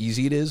that's how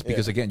easy it is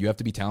because again, you have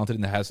to be talented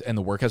and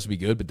the work has to be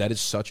good, but that is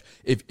such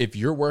if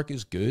your work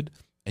is good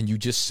and you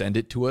just send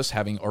it to us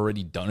having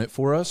already done it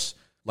for us,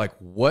 like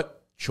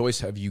what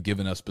choice have you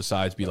given us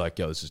besides be like,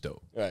 yo, this is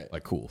dope. Right.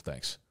 Like cool,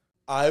 thanks.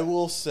 I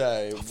will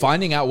say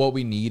finding out what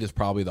we need is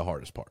probably the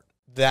hardest part.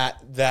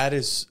 That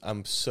is,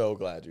 I'm so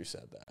glad you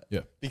said that.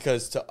 Yeah.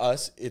 Because to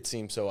us, it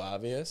seems so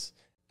obvious.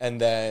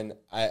 And then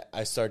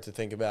I start to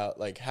think about,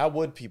 like, how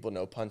would people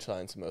know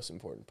Punchline's the most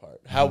important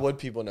part? How would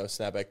people know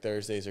Snapback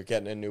Thursdays or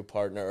getting a new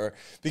partner? Or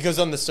because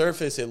on the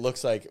surface, it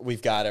looks like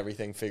we've got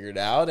everything figured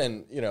out.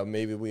 And, you know,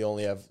 maybe we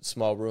only have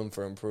small room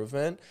for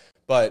improvement.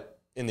 But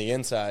in the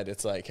inside,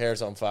 it's like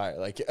hair's on fire.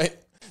 Like,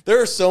 there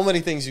are so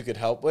many things you could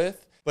help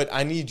with. But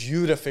I need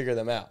you to figure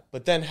them out.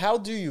 But then how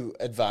do you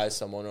advise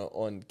someone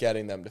on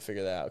getting them to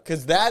figure that out?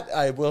 Because that,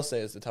 I will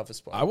say, is the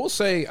toughest part. I will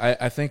say,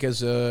 I think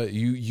as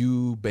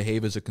you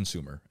behave as a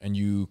consumer and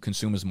you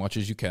consume as much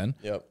as you can.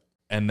 Yep.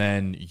 And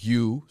then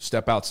you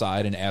step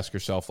outside and ask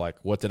yourself, like,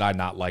 what did I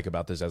not like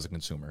about this as a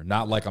consumer?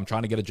 Not like I'm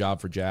trying to get a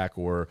job for Jack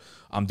or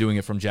I'm doing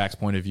it from Jack's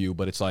point of view,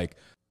 but it's like,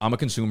 I'm a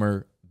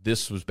consumer.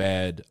 This was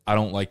bad. I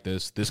don't like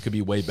this. This could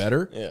be way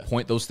better. Yeah.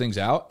 Point those things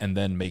out and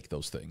then make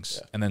those things.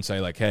 Yeah. And then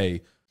say, like,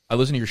 hey, I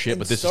listen to your shit,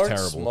 but this is terrible.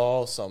 Start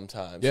small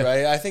sometimes,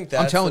 right? I think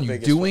that's I'm telling you,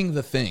 doing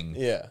the thing,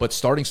 but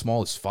starting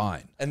small is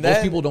fine. And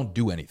most people don't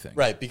do anything.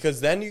 Right, because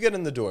then you get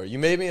in the door. You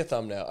made me a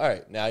thumbnail. All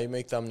right, now you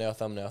make thumbnail.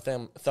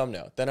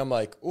 Then I'm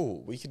like,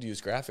 ooh, we could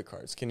use graphic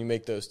cards. Can you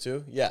make those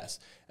too? Yes.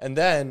 And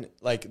then,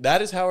 like,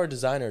 that is how our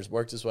designers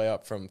worked his way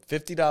up from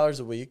 $50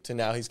 a week to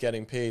now he's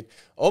getting paid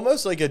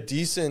almost like a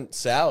decent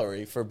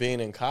salary for being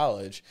in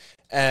college.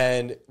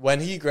 And when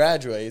he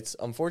graduates,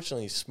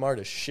 unfortunately, he's smart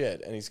as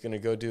shit, and he's going to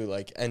go do,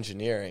 like,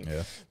 engineering.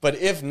 Yeah. But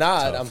if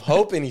not, I'm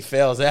hoping he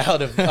fails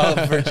out of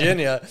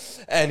Virginia,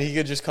 and he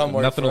could just come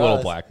work Nothing for a little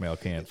us. Blackmail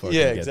can't fucking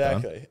get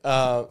exactly.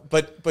 done.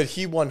 But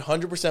he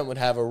 100% would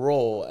have a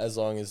role as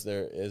long as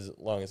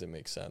it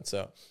makes sense.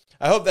 So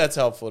I hope that's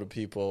helpful to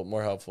people,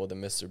 more helpful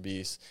than Mr.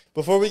 Beast.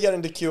 Before we get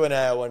into Q&A,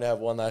 I want to have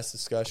one last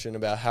discussion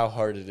about how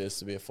hard it is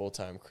to be a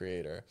full-time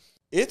creator.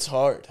 It's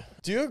hard.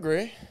 Do you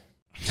agree?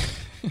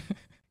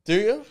 Do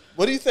you?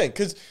 What do you think?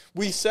 Because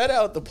we set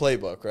out the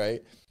playbook,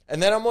 right?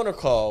 And then I'm on a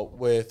call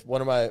with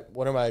one of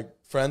my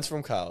friends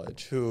from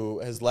college who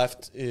has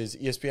left his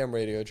ESPN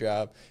radio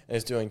job and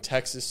is doing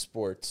Texas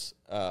Sports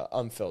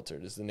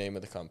Unfiltered is the name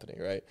of the company,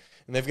 right?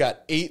 And they've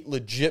got 8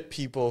 legit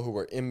people who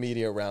are in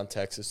media around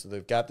Texas, so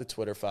they've got the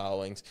Twitter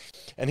followings.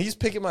 And he's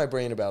picking my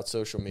brain about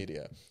social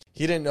media.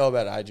 He didn't know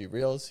about IG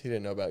Reels. He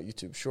didn't know about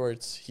YouTube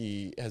Shorts.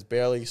 He has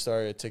barely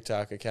started a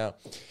TikTok account.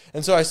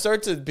 And so I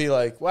start to be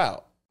like,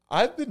 wow,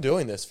 I've been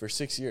doing this for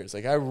 6 years.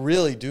 Like, I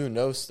really do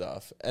know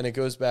stuff. And it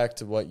goes back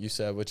to what you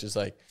said, which is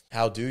like,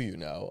 how do you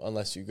know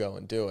unless you go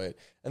and do it?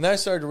 And then I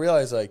started to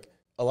realize, like,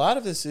 a lot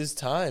of this is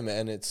time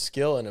and it's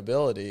skill and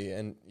ability.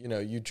 And, you know,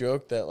 you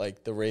joked that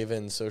like the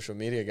Ravens social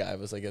media guy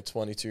was like a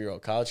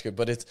 22-year-old college kid,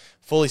 but it's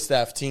fully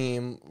staffed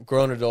team,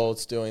 grown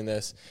adults doing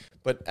this.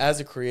 But as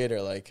a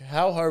creator, like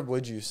how hard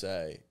would you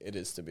say it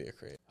is to be a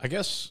creator? I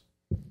guess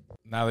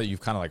now that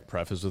you've kind of like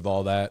prefaced with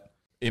all that,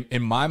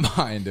 in my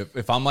mind,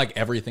 if I'm like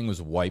everything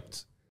was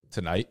wiped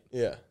tonight,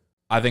 Yeah,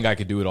 I think I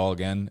could do it all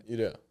again you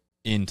do.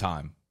 in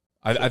time.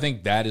 I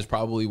think that is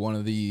probably one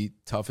of the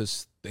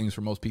toughest things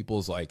for most people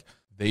is like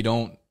they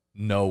don't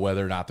know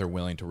whether or not they're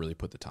willing to really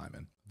put the time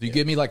in. If you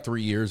give me like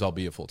 3 years, I'll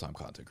be a full-time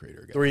content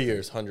creator again. 3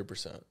 years,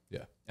 100%.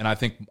 Yeah. And I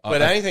think...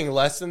 But anything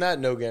less than that,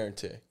 no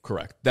guarantee.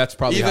 Correct. That's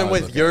probably even how I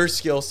with look your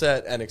skill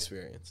set and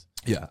experience.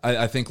 Yeah.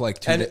 I think like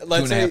two and a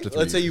let's half to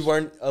 3 say you years.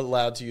 weren't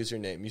allowed to use your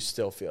name, you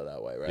still feel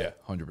that way, right? Yeah,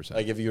 100%.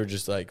 Like if you were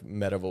just like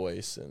Meta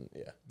Voice and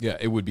Yeah,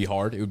 it would be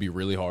hard. It would be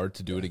really hard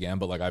to do it again,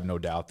 but like I have no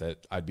doubt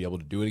that I'd be able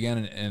to do it again.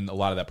 And a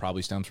lot of that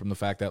probably stems from the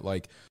fact that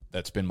like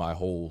that's been my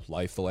whole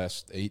life the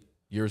last 8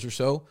 years or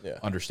so. Yeah.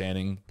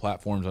 Understanding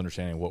platforms,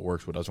 understanding what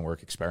works, what doesn't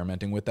work,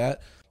 experimenting with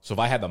that. So if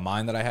I had the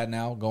mind that I had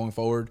now going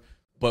forward,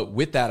 but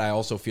with that, I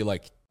also feel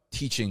like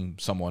teaching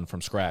someone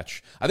from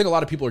scratch. I think a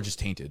lot of people are just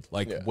tainted,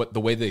 like what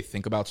the way they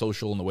think about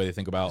social and the way they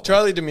think about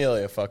Charli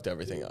D'Amelio fucked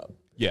everything up.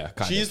 Yeah,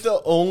 kind She's of.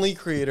 the only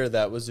creator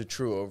that was a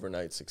true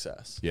overnight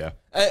success. Yeah.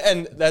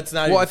 And that's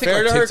not Well, I even think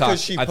fair like to her TikTok,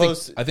 because she I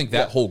posts. think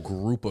that whole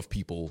group of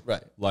people,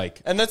 Right.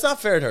 like, And that's not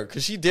fair to her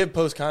because she did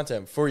post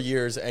content for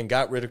years and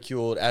got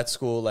ridiculed at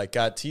school, like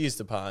got teased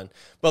upon.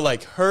 But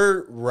like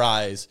her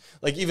rise,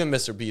 like even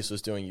Mr. Beast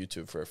was doing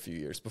YouTube for a few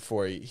years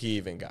before he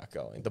even got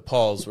going. The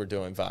Pauls were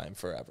doing Vine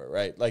forever,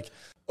 right? Like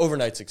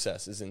overnight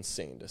success is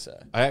insane to say.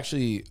 I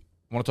actually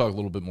want to talk a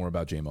little bit more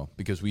about JMO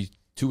because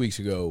 2 weeks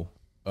ago,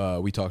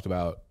 we talked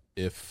about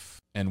if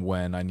and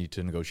when I need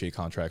to negotiate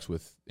contracts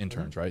with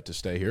interns, right, to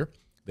stay here,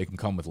 they can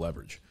come with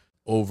leverage.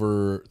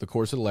 Over the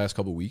course of the last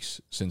couple of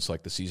weeks, since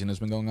like the season has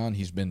been going on,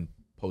 he's been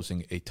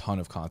posting a ton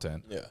of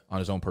content on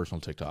his own personal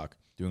TikTok,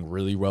 doing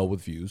really well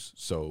with views,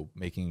 so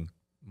making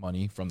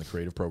money from the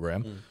creative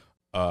program.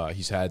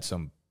 He's had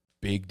some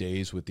big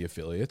days with the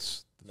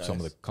affiliates, some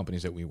of the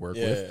companies that we work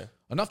with,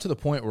 enough to the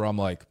point where I'm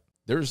like,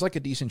 there's like a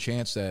decent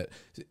chance that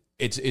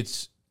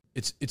it's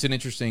an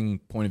interesting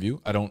point of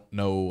view. I don't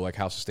know like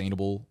how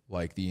sustainable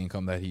like the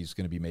income that he's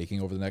going to be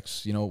making over the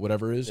next, you know,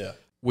 whatever it is,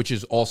 which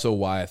is also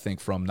why I think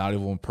from not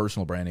even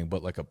personal branding,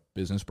 but like a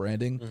business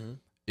branding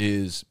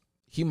is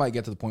he might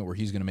get to the point where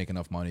he's going to make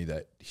enough money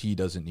that he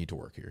doesn't need to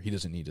work here. He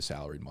doesn't need a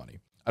salaried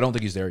money. I don't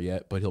think he's there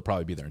yet, but he'll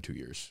probably be there in 2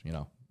 years, you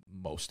know,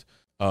 most.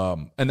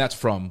 And that's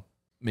from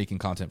making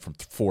content from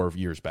 4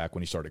 years back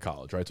when he started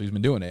college, right? So he's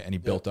been doing it and he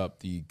built up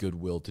the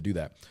goodwill to do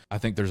that. I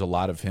think there's a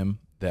lot of him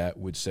that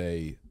would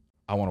say,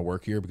 I want to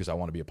work here because I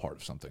want to be a part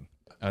of something.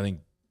 And I think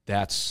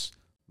that's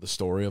the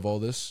story of all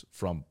this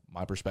from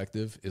my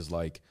perspective is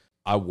like,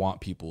 I want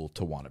people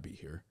to want to be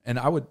here. And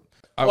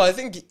I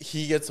think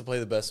he gets to play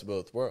the best of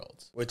both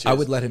worlds, which is, I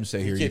would let him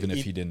stay here even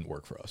if he didn't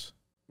work for us.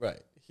 Right.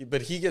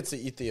 But he gets to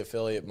eat the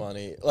affiliate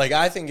money. Like,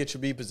 I think it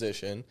should be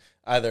positioned.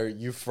 Either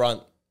you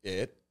front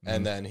it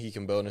and then he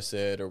can bonus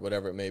it or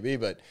whatever it may be,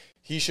 but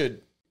he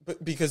should,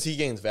 because he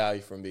gains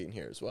value from being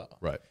here as well.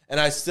 Right. And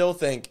I still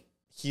think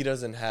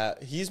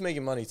he's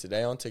making money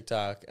today on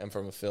TikTok and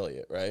from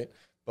affiliate, right?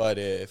 But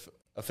if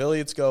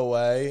affiliates go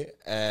away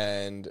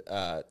and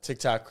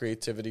TikTok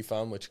Creativity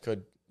Fund, which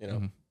could, you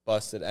know,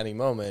 bust at any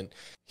moment,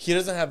 he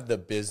doesn't have the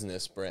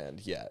business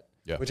brand yet.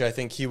 Yeah. Which I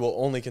think he will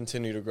only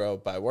continue to grow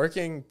by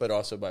working, but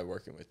also by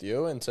working with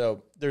you. And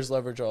so there's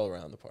leverage all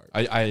around the park.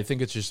 I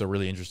think it's just a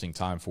really interesting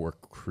time for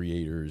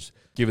creators,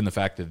 given the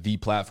fact that the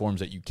platforms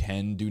that you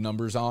can do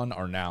numbers on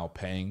are now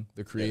paying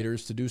the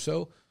creators to do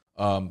so.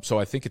 So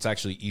I think it's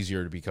actually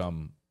easier to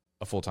become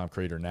a full-time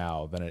creator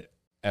now than it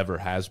ever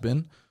has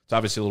been. It's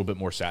obviously a little bit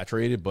more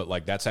saturated, but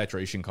like that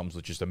saturation comes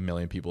with just a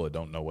million people that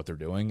don't know what they're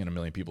doing and a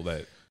million people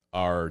that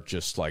are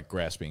just like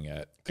grasping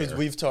at. Because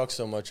we've talked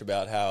so much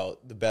about how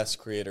the best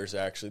creators are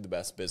actually the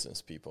best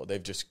business people.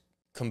 They've just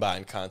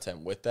combined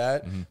content with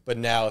that. But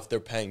now if they're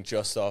paying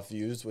just off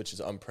views, which is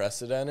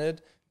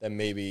unprecedented, then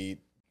maybe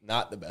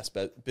not the best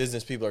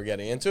business people are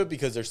getting into it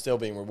because they're still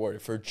being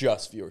rewarded for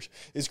just viewers.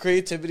 Is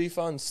Creativity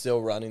Fund still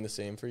running the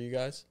same for you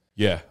guys?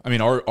 Yeah. I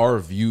mean, our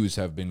views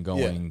have been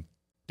going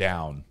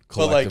down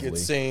collectively. But like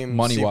it's same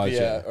money-wise,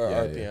 CPM or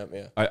RPM,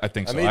 yeah. I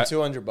think so. I made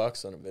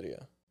 $200 on a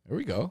video. There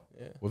we go.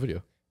 Yeah. What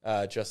video?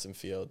 Justin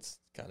Fields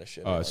kind of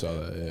shit. Oh, I saw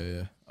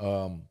that.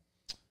 Yeah.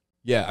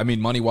 Yeah, I mean,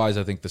 money-wise,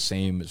 I think the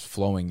same is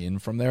flowing in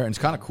from there. And it's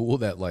kind of cool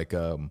that, like,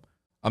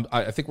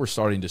 I think we're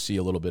starting to see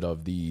a little bit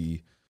of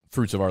the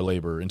fruits of our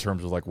labor in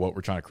terms of, like, what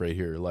we're trying to create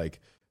here. Like,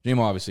 JMO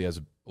obviously has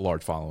a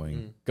large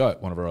following.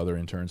 Gut, one of our other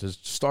interns, has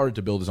started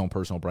to build his own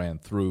personal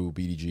brand through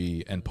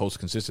BDG and posts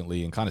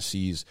consistently and kind of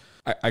sees,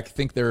 I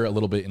think they're a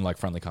little bit in, like,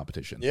 friendly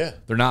competition. Yeah.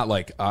 They're not,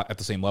 like, at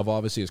the same level,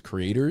 obviously, as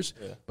creators.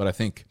 Yeah. But I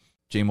think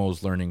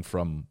JMO's learning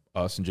from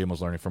us and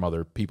JMO's learning from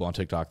other people on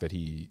TikTok that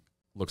he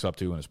looks up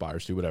to and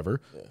aspires to, whatever,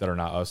 that are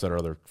not us, that are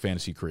other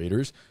fantasy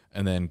creators.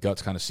 And then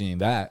Gut's kind of seeing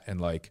that and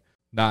like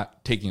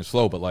not taking it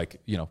slow, but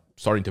like, you know,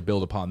 starting to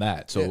build upon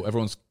that. So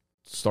everyone's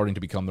starting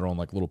to become their own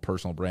like little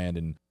personal brand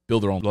and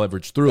build their own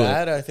leverage through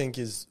that, it. I think,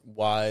 is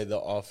why The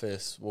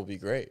Office will be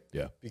great.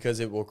 Yeah. Because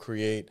it will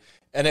create,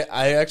 and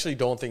I actually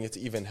don't think it's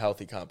even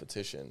healthy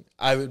competition.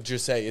 I would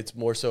just say it's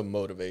more so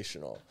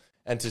motivational.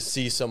 And to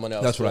see someone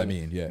else. That's what I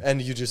mean, yeah.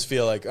 And you just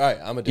feel like, all right,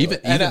 I'm going to do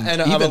it. And I'm even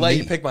going to let me,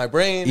 you pick my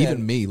brain.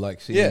 Even me,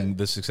 like seeing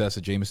the success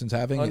that Jameson's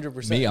having.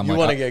 100%. Me, I'm you like,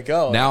 want to get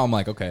going. Now I'm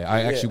like, okay,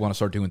 I actually want to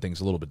start doing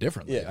things a little bit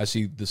differently. Yeah. I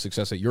see the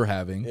success that you're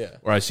having, Yeah.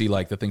 or I see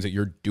like the things that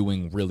you're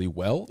doing really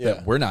well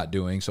that we're not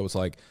doing. So it's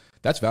like,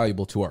 that's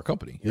valuable to our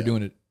company. You're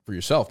doing it for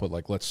yourself, but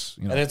like, let's,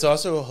 you know. And it's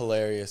also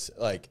hilarious.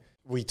 Like,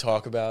 we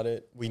talk about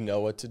it, we know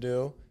what to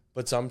do,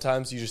 but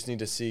sometimes you just need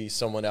to see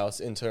someone else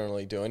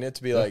internally doing it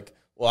to be like,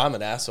 well, I'm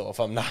an asshole if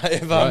I'm not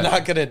I'm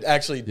not going to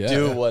actually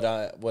do what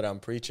I'm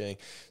preaching.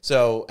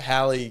 So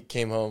Hallie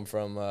came home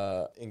from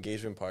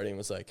engagement party and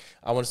was like,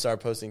 I want to start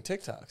posting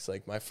TikToks.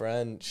 Like, my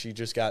friend, she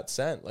just got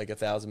sent like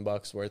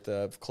 $1,000 worth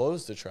of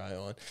clothes to try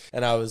on,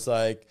 and I was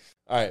like,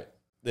 all right,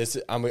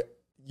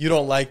 you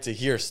don't like to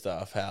hear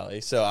stuff,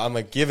 Hallie, so I'm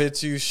gonna give it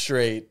to you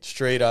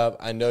straight up.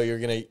 I know you're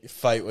gonna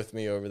fight with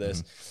me over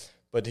this,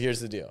 but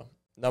here's the deal.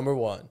 Number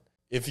one,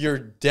 if you're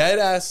dead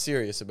ass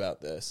serious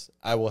about this,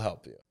 I will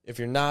help you. If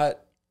you're not,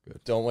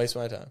 don't waste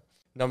my time.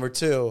 Number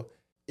two,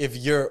 if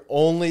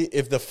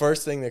the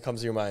first thing that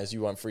comes to your mind is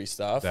you want free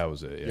stuff, that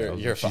was it. Yeah,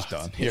 you're she's fucked.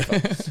 done. You're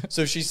fucked.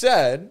 So she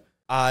said,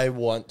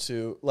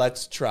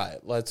 let's try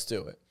it. Let's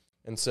do it.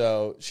 And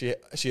so she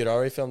had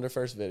already filmed her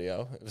first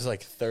video. It was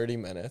like 30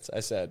 minutes. I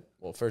said,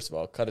 well, first of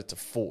all, cut it to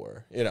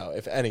 4,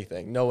 if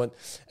anything.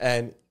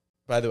 And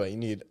by the way, you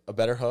need a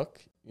better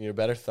hook. You need a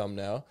better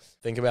thumbnail.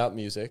 Think about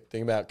music.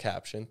 Think about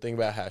caption. Think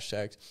about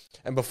hashtags.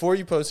 And before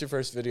you post your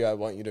first video, I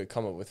want you to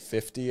come up with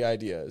 50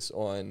 ideas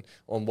on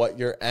what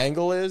your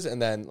angle is, and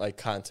then like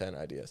content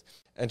ideas.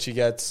 And she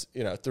gets,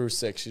 through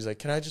 6. She's like,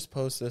 can I just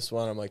post this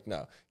one? I'm like,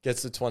 no.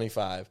 Gets to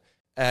 25.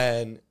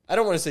 And I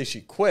don't want to say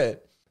she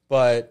quit,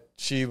 but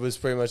she was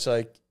pretty much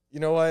like, you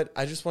know what?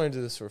 I just want to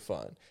do this for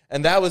fun.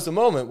 And that was the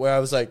moment where I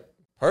was like,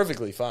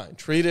 perfectly fine.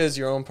 Treat it as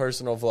your own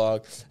personal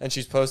vlog. And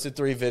she's posted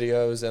 3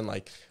 videos, and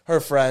like her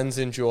friends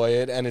enjoy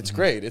it, and it's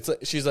great. It's like,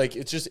 she's like,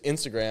 it's just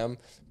Instagram,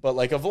 but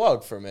like a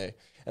vlog for me.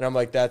 And I'm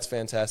like, that's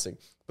fantastic.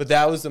 But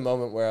that was the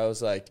moment where I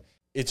was like,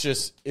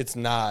 it's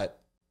not,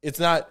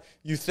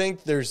 you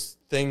think there's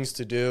things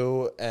to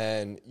do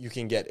and you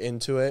can get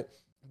into it,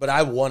 but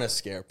I want to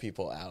scare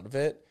people out of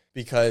it.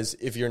 Because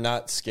if you're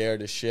not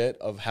scared as shit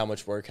of how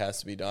much work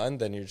has to be done,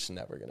 then you're just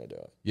never going to do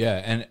it.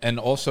 Yeah, and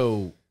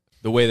also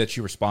the way that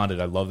she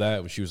responded, I love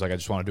that. She was like, I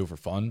just want to do it for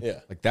fun. Yeah.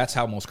 Like, that's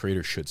how most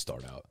creators should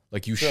start out.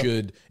 Like, you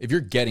should, if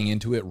you're getting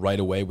into it right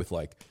away with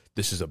like,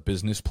 this is a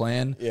business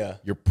plan,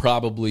 you're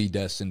probably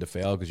destined to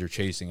fail because you're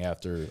chasing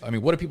after, I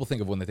mean, what do people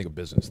think of when they think of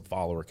business?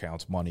 Follower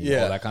counts, money,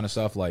 all that kind of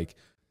stuff. Like,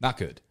 not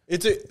good.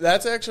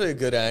 That's actually a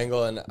good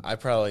angle, and I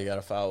probably got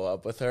to follow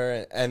up with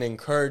her and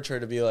encourage her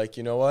to be like,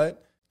 you know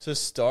what? To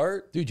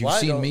start, dude, you've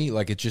seen me.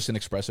 Like, it's just an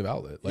expressive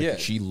outlet. Like,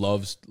 she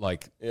loves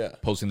like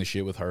posting the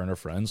shit with her and her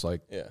friends.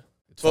 Like,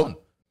 it's fun.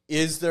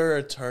 Is there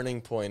a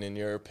turning point in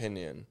your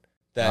opinion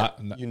that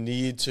you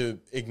need to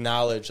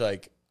acknowledge?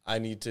 Like, I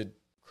need to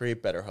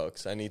create better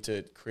hooks. I need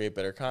to create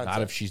better content.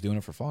 Not if she's doing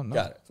it for fun. No.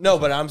 Got it. No,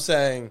 but I'm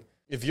saying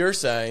if you're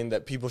saying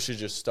that people should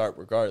just start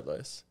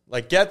regardless,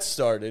 like get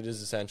started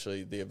is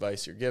essentially the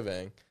advice you're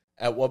giving.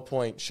 At what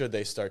point should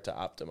they start to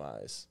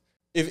optimize?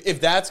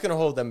 If that's going to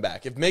hold them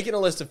back, if making a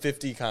list of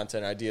 50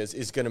 content ideas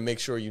is going to make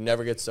sure you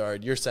never get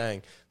started, you're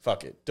saying,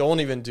 fuck it. Don't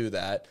even do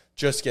that.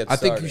 Just get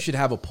started. I think you should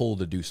have a pull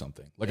to do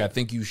something. Like, I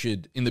think you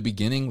should, in the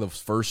beginning, the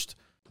first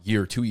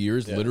year, 2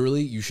 years,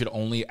 literally, you should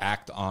only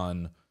act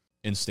on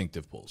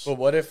instinctive pulls. But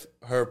what if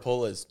her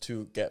pull is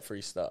to get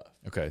free stuff?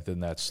 Okay, then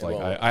that's like,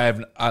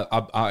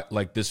 I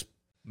like this,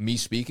 me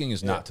speaking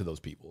is not to those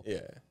people.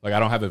 Yeah. Like, I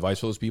don't have advice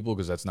for those people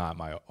because that's not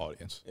my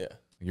audience. Yeah.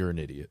 You're an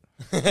idiot.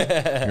 You're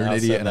an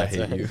idiot, and I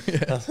hate you.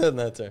 I'll send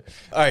that to her.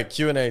 All right,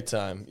 Q&A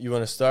time. You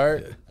want to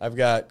start? Yeah. I've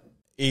got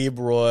Abe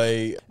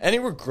Roy. Any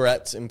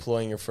regrets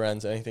employing your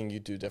friends? Anything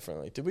you do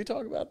differently? Did we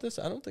talk about this?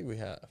 I don't think we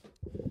have.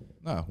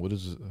 No. What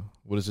is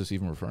this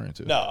even referring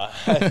to? No.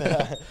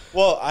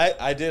 Well,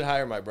 I did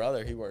hire my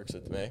brother. He works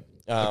with me.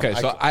 Okay,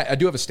 so I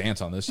do have a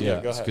stance on this. Yeah,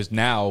 go ahead. Because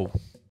now,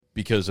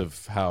 because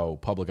of how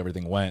public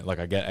everything went, like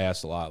I get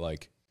asked a lot,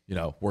 like,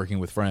 working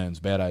with friends,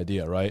 bad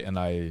idea, right? And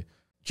I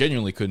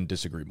genuinely couldn't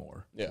disagree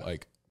more. Yeah.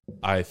 Like,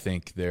 I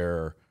think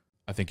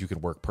you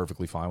could work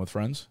perfectly fine with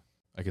friends.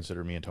 I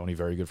consider me and Tony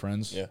very good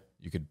friends. Yeah.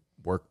 You could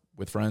work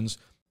with friends.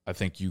 I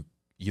think you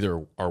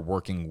either are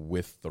working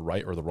with the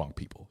right or the wrong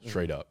people,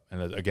 straight up.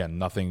 And again,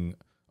 nothing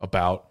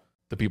about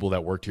the people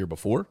that worked here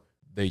before.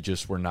 They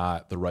just were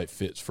not the right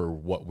fits for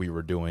what we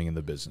were doing in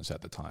the business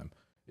at the time.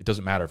 It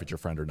doesn't matter if it's your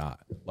friend or not.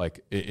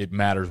 Like, it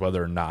matters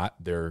whether or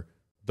not they're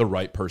the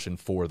right person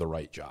for the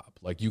right job.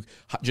 Like, you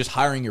just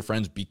hiring your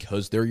friends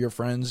because they're your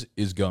friends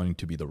is going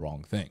to be the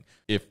wrong thing.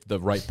 If the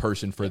right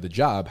person for the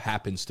job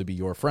happens to be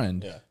your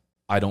friend,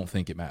 I don't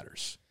think it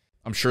matters.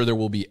 I'm sure there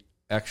will be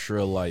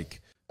extra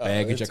like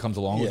baggage that comes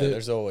along with it.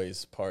 There's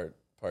always part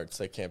parts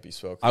that can't be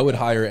spoken. I would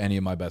hire any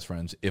of my best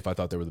friends if I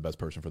thought they were the best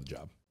person for the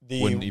job.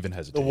 Wouldn't even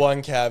hesitate. The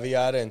one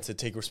caveat, and to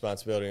take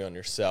responsibility on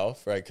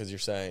yourself, right? Because you're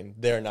saying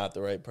they're not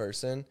the right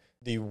person.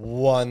 The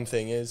one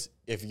thing is,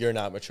 if you're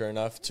not mature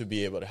enough to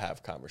be able to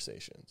have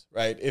conversations,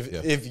 right?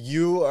 If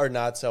you are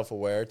not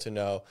self-aware to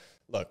know,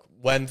 look,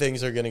 when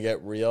things are going to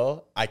get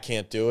real, I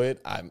can't do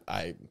it. I'm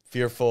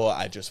fearful.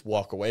 I just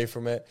walk away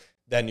from it.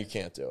 Then you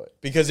can't do it,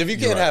 because if you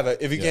can't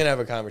have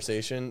a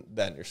conversation,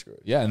 then you're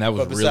screwed. Yeah, and that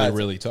was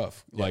really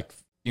tough. Yeah. Like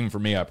even for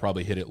me, I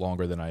probably hit it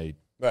longer than I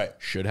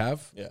should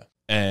have. Yeah,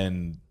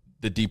 and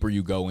the deeper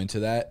you go into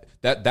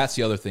that's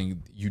the other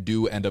thing. You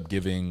do end up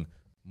giving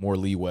more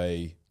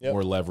leeway,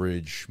 more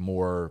leverage,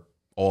 more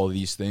all of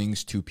these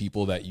things to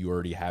people that you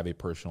already have a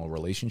personal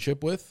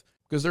relationship with,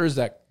 because there is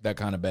that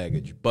kind of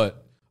baggage.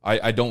 But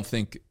I don't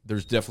think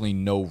there's definitely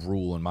no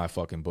rule in my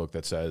fucking book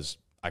that says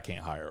I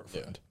can't hire a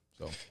friend.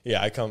 So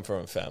yeah, I come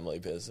from a family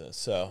business,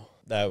 so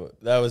that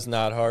was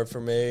not hard for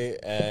me.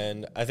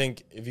 And I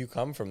think if you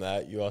come from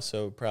that, you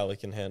also probably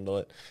can handle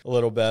it a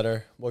little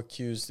better. What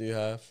cues do you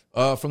have?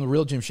 From the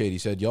Real Jim Shady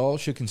said, y'all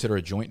should consider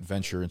a joint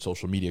venture in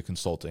social media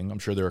consulting. I'm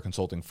sure there are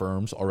consulting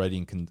firms already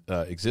in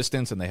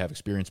existence, and they have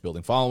experience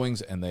building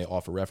followings, and they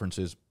offer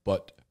references.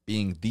 But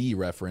being the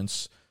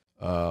reference,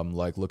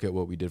 like look at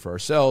what we did for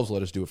ourselves,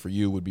 let us do it for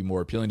you, would be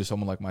more appealing to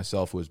someone like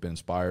myself who has been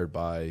inspired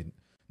by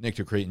Nick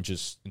to create and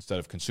just instead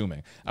of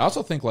consuming. I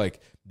also think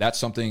like that's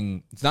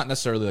something, it's not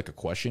necessarily like a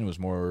question. It was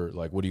more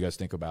like, what do you guys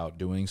think about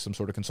doing some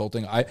sort of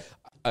consulting? I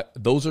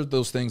those are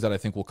those things that I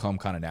think will come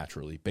kind of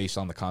naturally based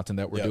on the content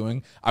that we're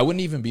doing. I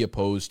wouldn't even be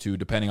opposed to,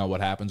 depending on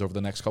what happens over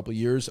the next couple of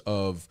years,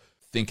 of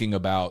thinking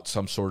about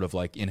some sort of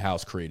like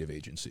in-house creative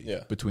agency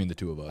between the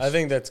two of us. I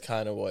think that's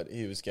kind of what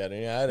he was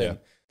getting at. And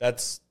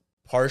that's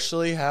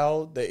partially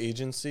how the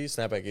agency,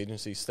 Snapback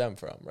Agency, stemmed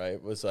from, right?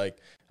 It was like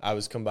I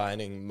was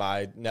combining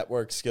my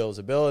network skills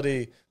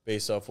ability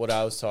based off what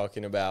I was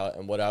talking about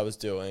and what I was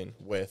doing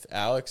with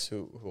Alex,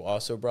 who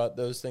also brought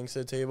those things to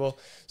the table.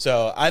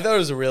 So I thought it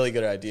was a really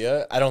good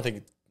idea. I don't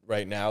think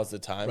right now is the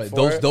time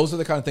for it. Those are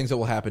the kind of things that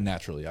will happen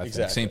naturally. I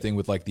think. Same thing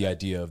with like the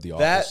idea of the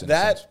office.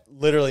 That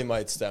literally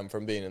might stem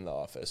from being in the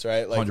office,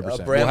 right? Like 100%.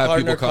 A brand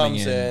partner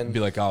comes in and be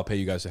like, I'll pay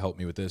you guys to help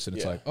me with this. And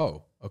it's like,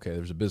 oh, okay,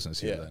 there's a business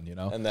here then, you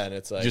know? And then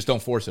it's like, just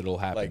don't force it. It'll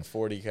happen. Like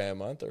 $40K a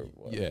month or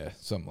what? Yeah,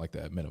 something like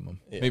that, minimum.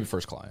 Yeah. Maybe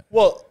first client.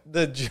 Well,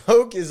 the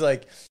joke is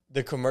like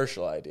the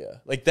commercial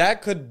idea. Like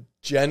that could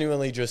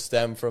genuinely just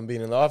stem from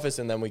being in the office,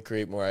 and then we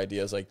create more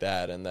ideas like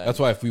that. And then that's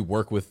why if we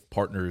work with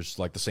partners,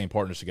 like the same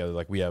partners together,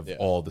 like we have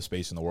all the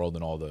space in the world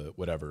and all the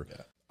whatever.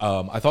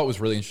 Yeah. I thought it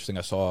was really interesting.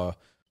 I saw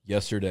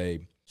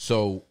yesterday.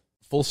 So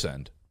Full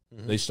Send,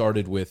 they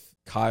started with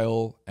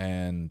Kyle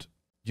and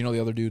you know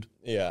the other dude?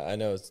 Yeah, I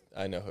know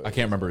who. I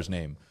can't remember his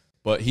name,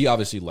 but he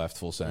obviously left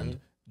Full Send. Do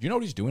you know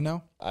what he's doing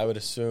now? I would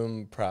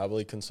assume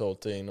probably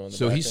consulting on the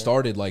So he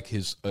started like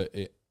his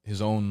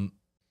own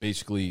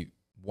basically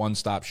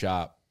one-stop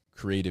shop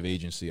creative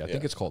agency. I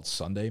think it's called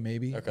Sunday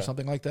maybe or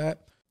something like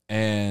that.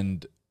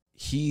 And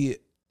he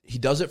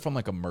does it from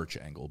like a merch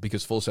angle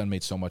because Full Send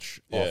made so much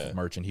off of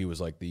merch, and he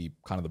was like the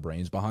kind of the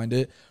brains behind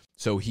it.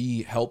 So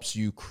he helps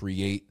you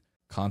create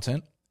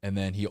content, and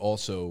then he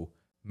also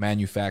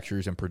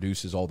manufactures and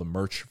produces all the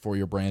merch for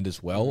your brand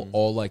as well,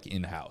 all like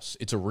in-house.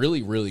 It's a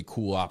really, really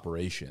cool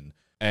operation,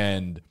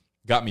 and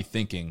got me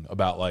thinking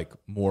about like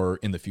more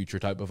in the future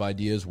type of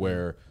ideas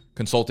where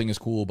consulting is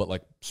cool, but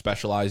like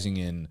specializing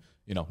in,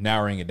 you know,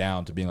 narrowing it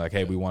down to being like,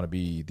 hey, we want to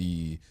be the,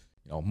 you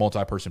know,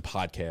 multi-person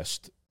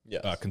podcast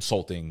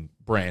consulting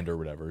brand or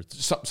whatever.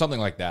 Something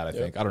like that, I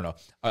think. I don't know.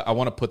 I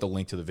want to put the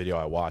link to the video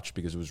I watched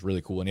because it was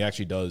really cool, and he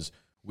actually does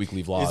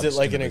weekly vlogs. Is it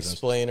like an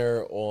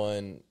explainer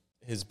on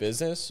his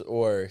business,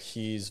 or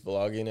he's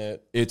vlogging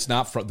it? It's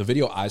not from the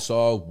video I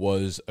saw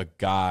was a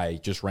guy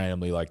just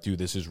randomly like, dude,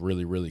 this is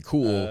really, really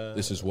cool.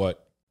 This is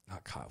what,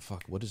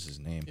 what is his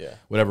name? Yeah.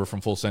 Whatever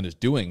from Full Send is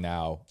doing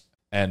now.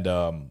 And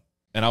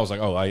I was like,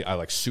 oh, I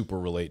like super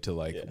relate to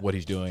like what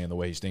he's doing and the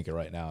way he's thinking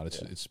right now.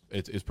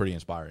 It's pretty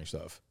inspiring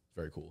stuff.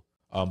 Very cool.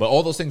 But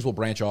all those things will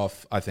branch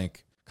off, I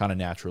think, kind of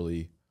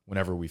naturally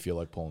whenever we feel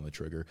like pulling the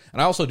trigger. And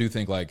I also do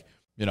think like,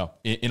 you know,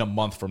 in a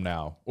month from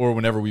now or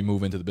whenever we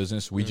move into the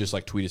business, we just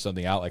like tweeted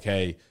something out like,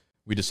 hey,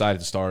 we decided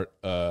to start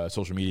a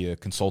social media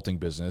consulting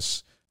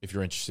business. If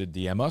you're interested,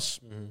 DM us.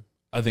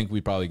 I think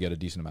we'd probably get a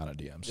decent amount of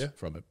DMs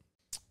from it.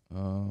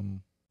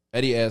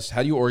 Eddie asks,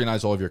 how do you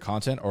organize all of your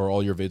content, or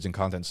all your vids and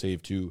content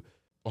saved to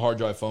a hard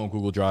drive, phone,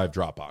 Google Drive,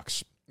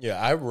 Dropbox? Yeah,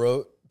 I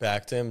wrote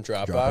back to him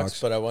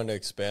Dropbox, but I wanted to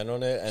expand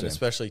on it, and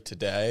especially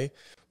today.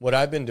 What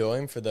I've been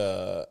doing for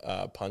the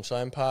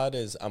Punchline Pod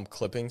is I'm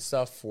clipping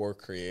stuff for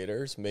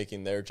creators,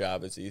 making their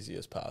job as easy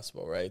as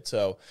possible, right?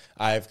 So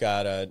I've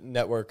got a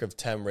network of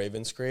 10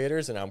 Ravens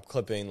creators, and I'm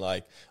clipping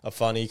like a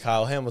funny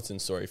Kyle Hamilton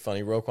story,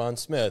 funny Roquan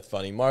Smith,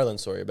 funny Marlon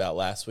story about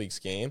last week's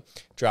game,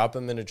 drop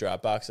them in a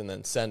Dropbox, and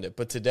then send it.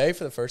 But today,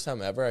 for the first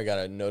time ever, I got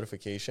a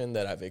notification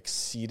that I've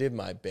exceeded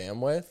my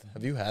bandwidth.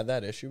 Have you had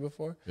that issue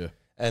before? Yeah.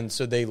 And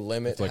so they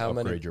limit how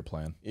many. Upgrade your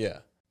plan. Yeah.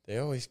 They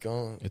always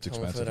go. It's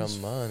come expensive for as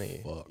the money.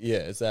 fuck. Yeah,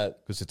 is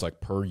that because it's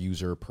like per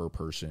user per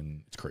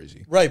person. It's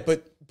crazy. right?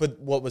 But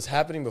what was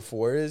happening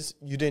before is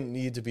you didn't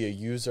need to be a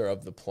user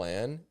of the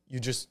plan. You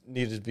just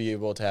needed to be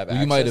able to have. Well,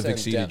 you access might have and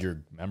exceeded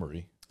your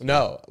memory.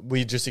 No,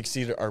 we just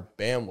exceeded our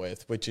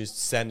bandwidth, which is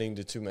sending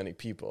to too many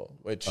people,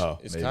 which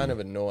is maybe. kind of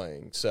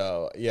annoying.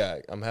 So,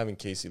 yeah, I'm having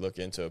Casey look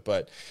into it.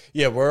 But,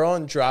 yeah, we're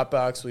on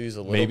Dropbox. We use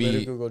a little bit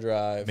of Google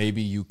Drive.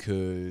 Maybe you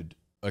could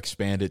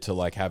expand it to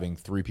like having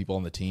 3 people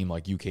on the team,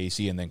 like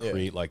UKC, and then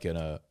create like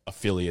an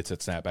affiliates at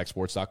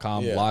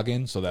snapbacksports.com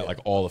login so that like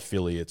all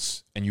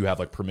affiliates and you have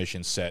like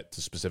permission set to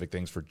specific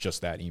things for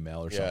just that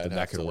email or something.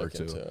 That could work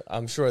too.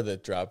 I'm sure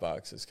that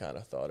Dropbox has kind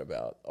of thought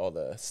about all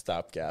the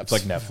stopgaps. It's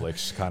like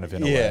Netflix kind of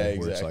in a way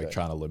where it's like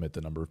trying to limit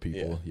the number of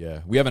people. Yeah.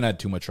 We haven't had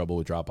too much trouble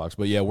with Dropbox,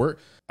 but yeah,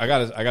 I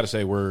gotta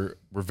say we're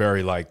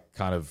very like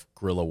kind of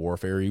guerrilla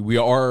warfare. We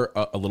are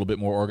a little bit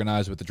more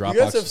organized with the Dropbox. You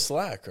guys have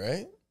Slack,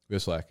 right? We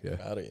have Slack, yeah.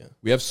 Proud of you.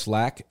 We have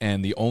Slack,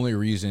 and the only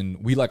reason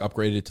we like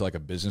upgraded it to like a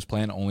business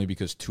plan only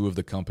because 2 of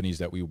the companies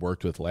that we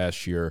worked with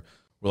last year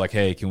were like,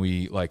 "Hey, can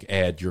we like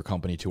add your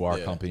company to our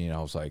company?" And I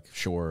was like,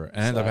 "Sure."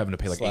 And I ended up having to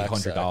pay like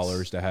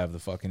 $800 to have the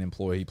fucking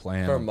employee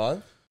plan per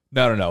month.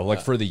 No, like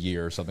for the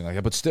year or something like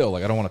that. But still,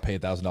 like I don't want to pay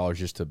 $1,000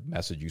 just to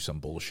message you some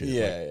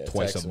bullshit,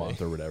 twice a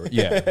month or whatever.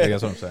 Yeah, like,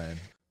 that's what I'm saying.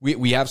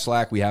 We have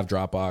Slack, we have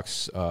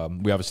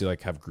Dropbox. We obviously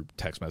like have group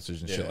text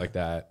messages and shit like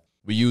that.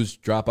 We use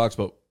Dropbox,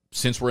 but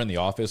since we're in the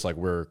office, like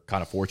we're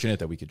kind of fortunate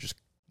that we could just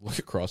look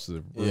across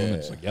the room and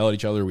just like yell at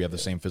each other. We have the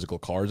same physical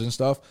cards and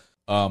stuff.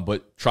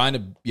 But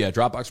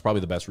Dropbox is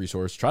probably the best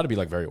resource. Try to be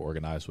like very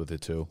organized with it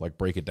too. Like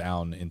break it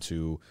down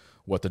into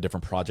what the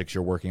different projects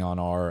you're working on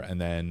are, and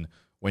then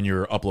when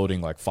you're uploading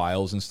like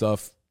files and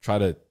stuff, try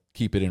to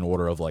keep it in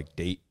order of like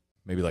date,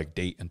 maybe like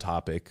date and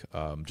topic.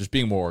 Just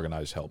being more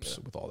organized helps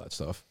with all that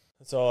stuff.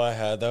 That's all I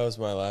had. That was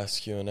my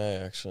last Q&A,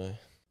 actually.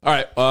 All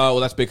right.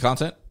 Well, that's big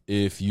content.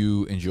 If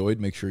you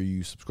enjoyed, make sure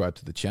you subscribe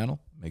to the channel.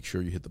 Make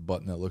sure you hit the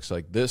button that looks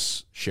like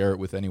this. Share it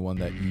with anyone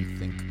that you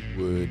think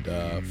would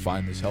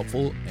find this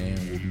helpful. And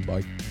we'll be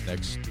back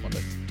next Monday.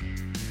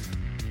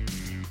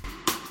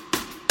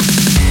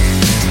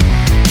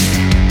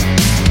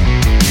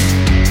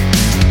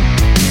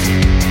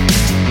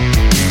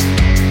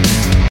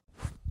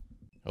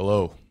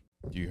 Hello.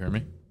 Do you hear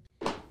me?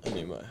 I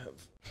need my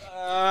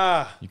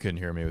headphones. You couldn't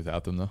hear me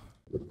without them, though?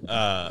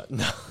 No.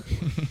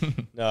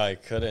 No, I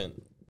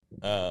couldn't.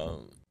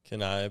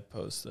 Can I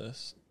post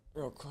this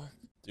real quick?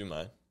 Do you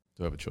mind?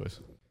 Do I have a choice?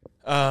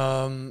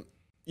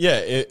 Yeah,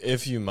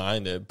 if you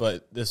mind it,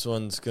 but this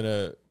one's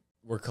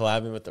we're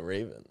collabing with the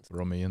Ravens.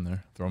 Throw me in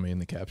there. Throw me in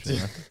the caption.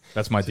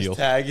 That's my deal.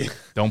 Tag you.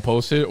 Don't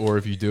post it, or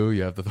if you do,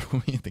 you have to throw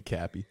me in the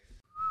cappy.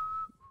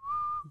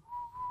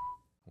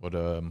 What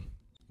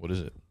is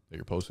it that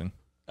you're posting?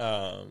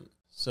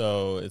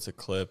 So it's a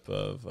clip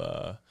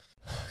of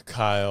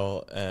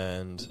Kyle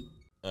and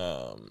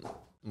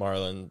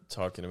Marlon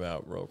talking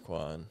about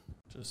Roquan.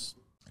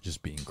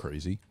 Just being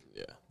crazy?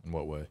 Yeah. In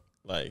what way?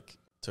 Like,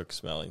 took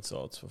smelling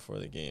salts before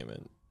the game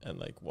and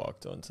like,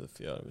 walked onto the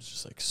field. It was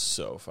just, like,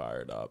 so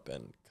fired up.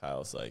 And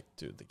Kyle's like,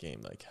 dude, the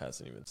game, like,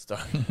 hasn't even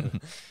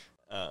started.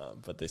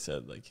 But they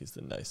said, like, he's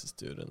the nicest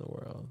dude in the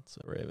world.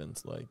 So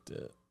Ravens liked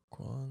it.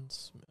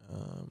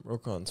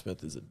 Roquan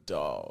Smith is a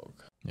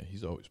dog. Yeah,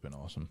 he's always been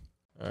awesome.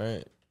 All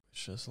right.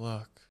 Wish us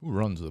luck. Who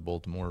runs the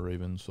Baltimore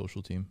Ravens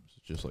social team? Is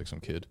it just like some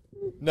kid?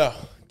 No,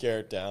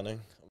 Garrett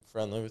Downing. I'm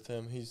friendly with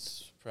him.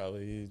 He's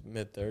probably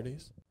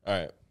mid-30s. All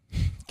right.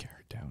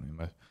 Garrett Downing.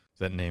 Is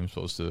that name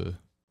supposed to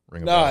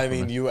ring a No, bell? I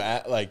mean, you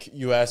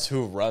asked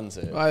who runs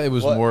it. It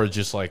was more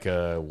just like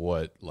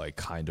what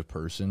kind of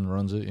person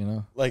runs it, you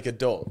know? Like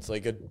adults,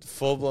 like a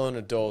full-blown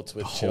adults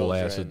with Whole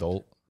ass children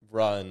adult.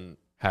 run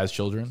Has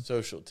children?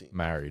 social team.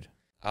 Married.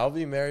 I'll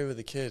be married with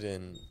a kid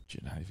in...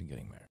 You're not even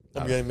getting married.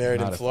 I'm getting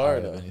married in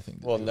Florida.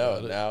 Well, no,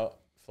 now. now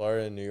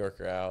Florida and New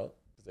York are out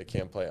because they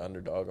can't play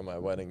underdog on my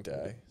wedding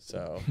day.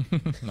 So...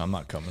 I'm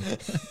not coming.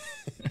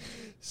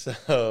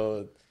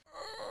 So...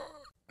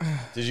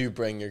 Did you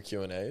bring your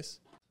Q&As?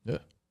 Yeah.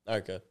 All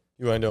right, good.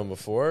 You want to do them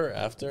before or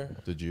after?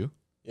 Did you?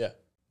 Yeah.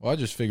 Well, I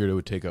just figured it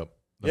would take up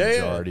the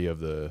majority of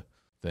the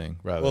thing.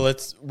 Rather, well,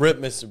 let's rip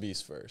Mr.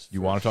 Beast first.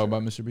 You want to talk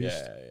about Mr. Beast?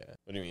 Yeah.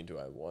 What do you mean, do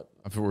I want?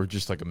 I feel we're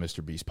just like a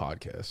Mr. Beast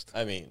podcast.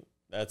 I mean,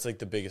 that's like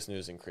the biggest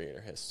news in creator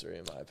history,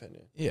 in my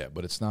opinion. Yeah,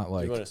 but it's not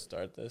like... You want to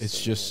start this?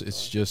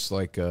 It's just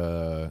like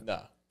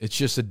No. It's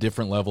just a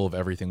different level of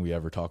everything we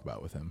ever talk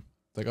about with him.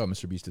 It's like, oh,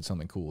 Mr. Beast did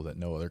something cool that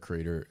no other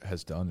creator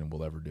has done and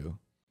will ever do.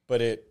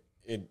 But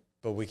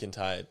we can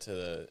tie it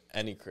to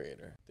any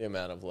creator, the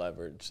amount of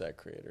leverage that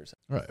creators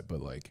have. Right,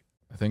 but like,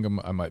 I think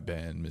I might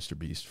ban Mr.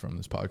 Beast from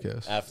this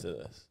podcast. After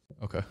this.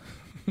 Okay.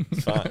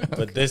 It's fine.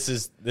 But this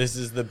is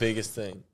the biggest thing.